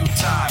explain in due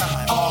time.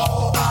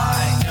 All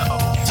I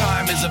know,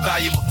 time is a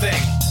valuable thing.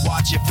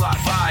 Watch it fly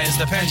by as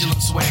the pendulum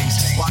swings.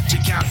 Watch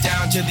it count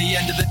down to the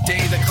end of the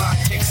day. The clock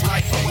takes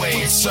life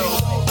away. It's so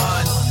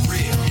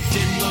unreal.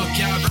 Didn't look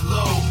out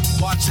below.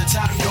 Watch the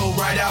time go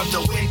right out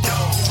the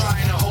window.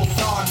 Trying to hold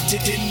on to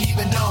didn't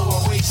even know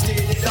I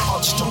wasted it all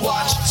just to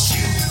watch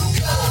you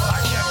go. I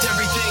kept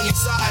everything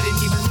inside, and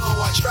even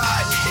though I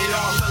tried, it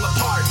all fell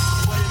apart.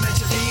 What it meant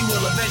to be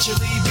will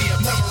eventually be a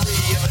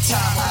memory of a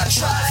time I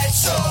tried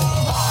so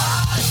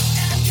hard.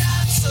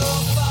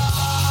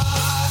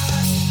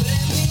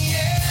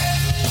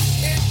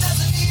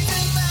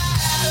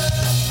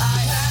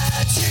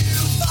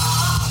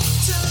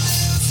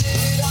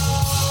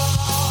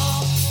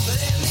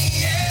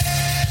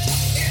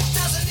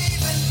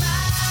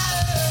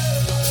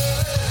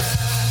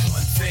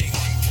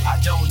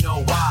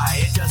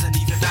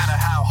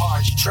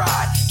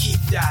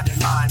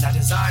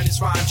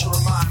 rhyme to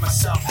remind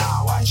myself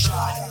how I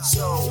tried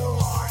so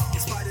hard.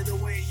 In spite of the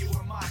way you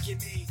were mocking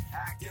me,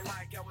 acting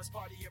like I was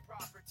part of your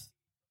property.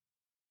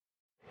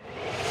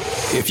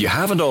 If you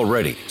haven't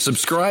already,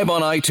 subscribe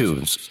on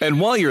iTunes. And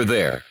while you're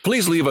there,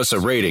 please leave us a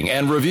rating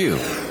and review.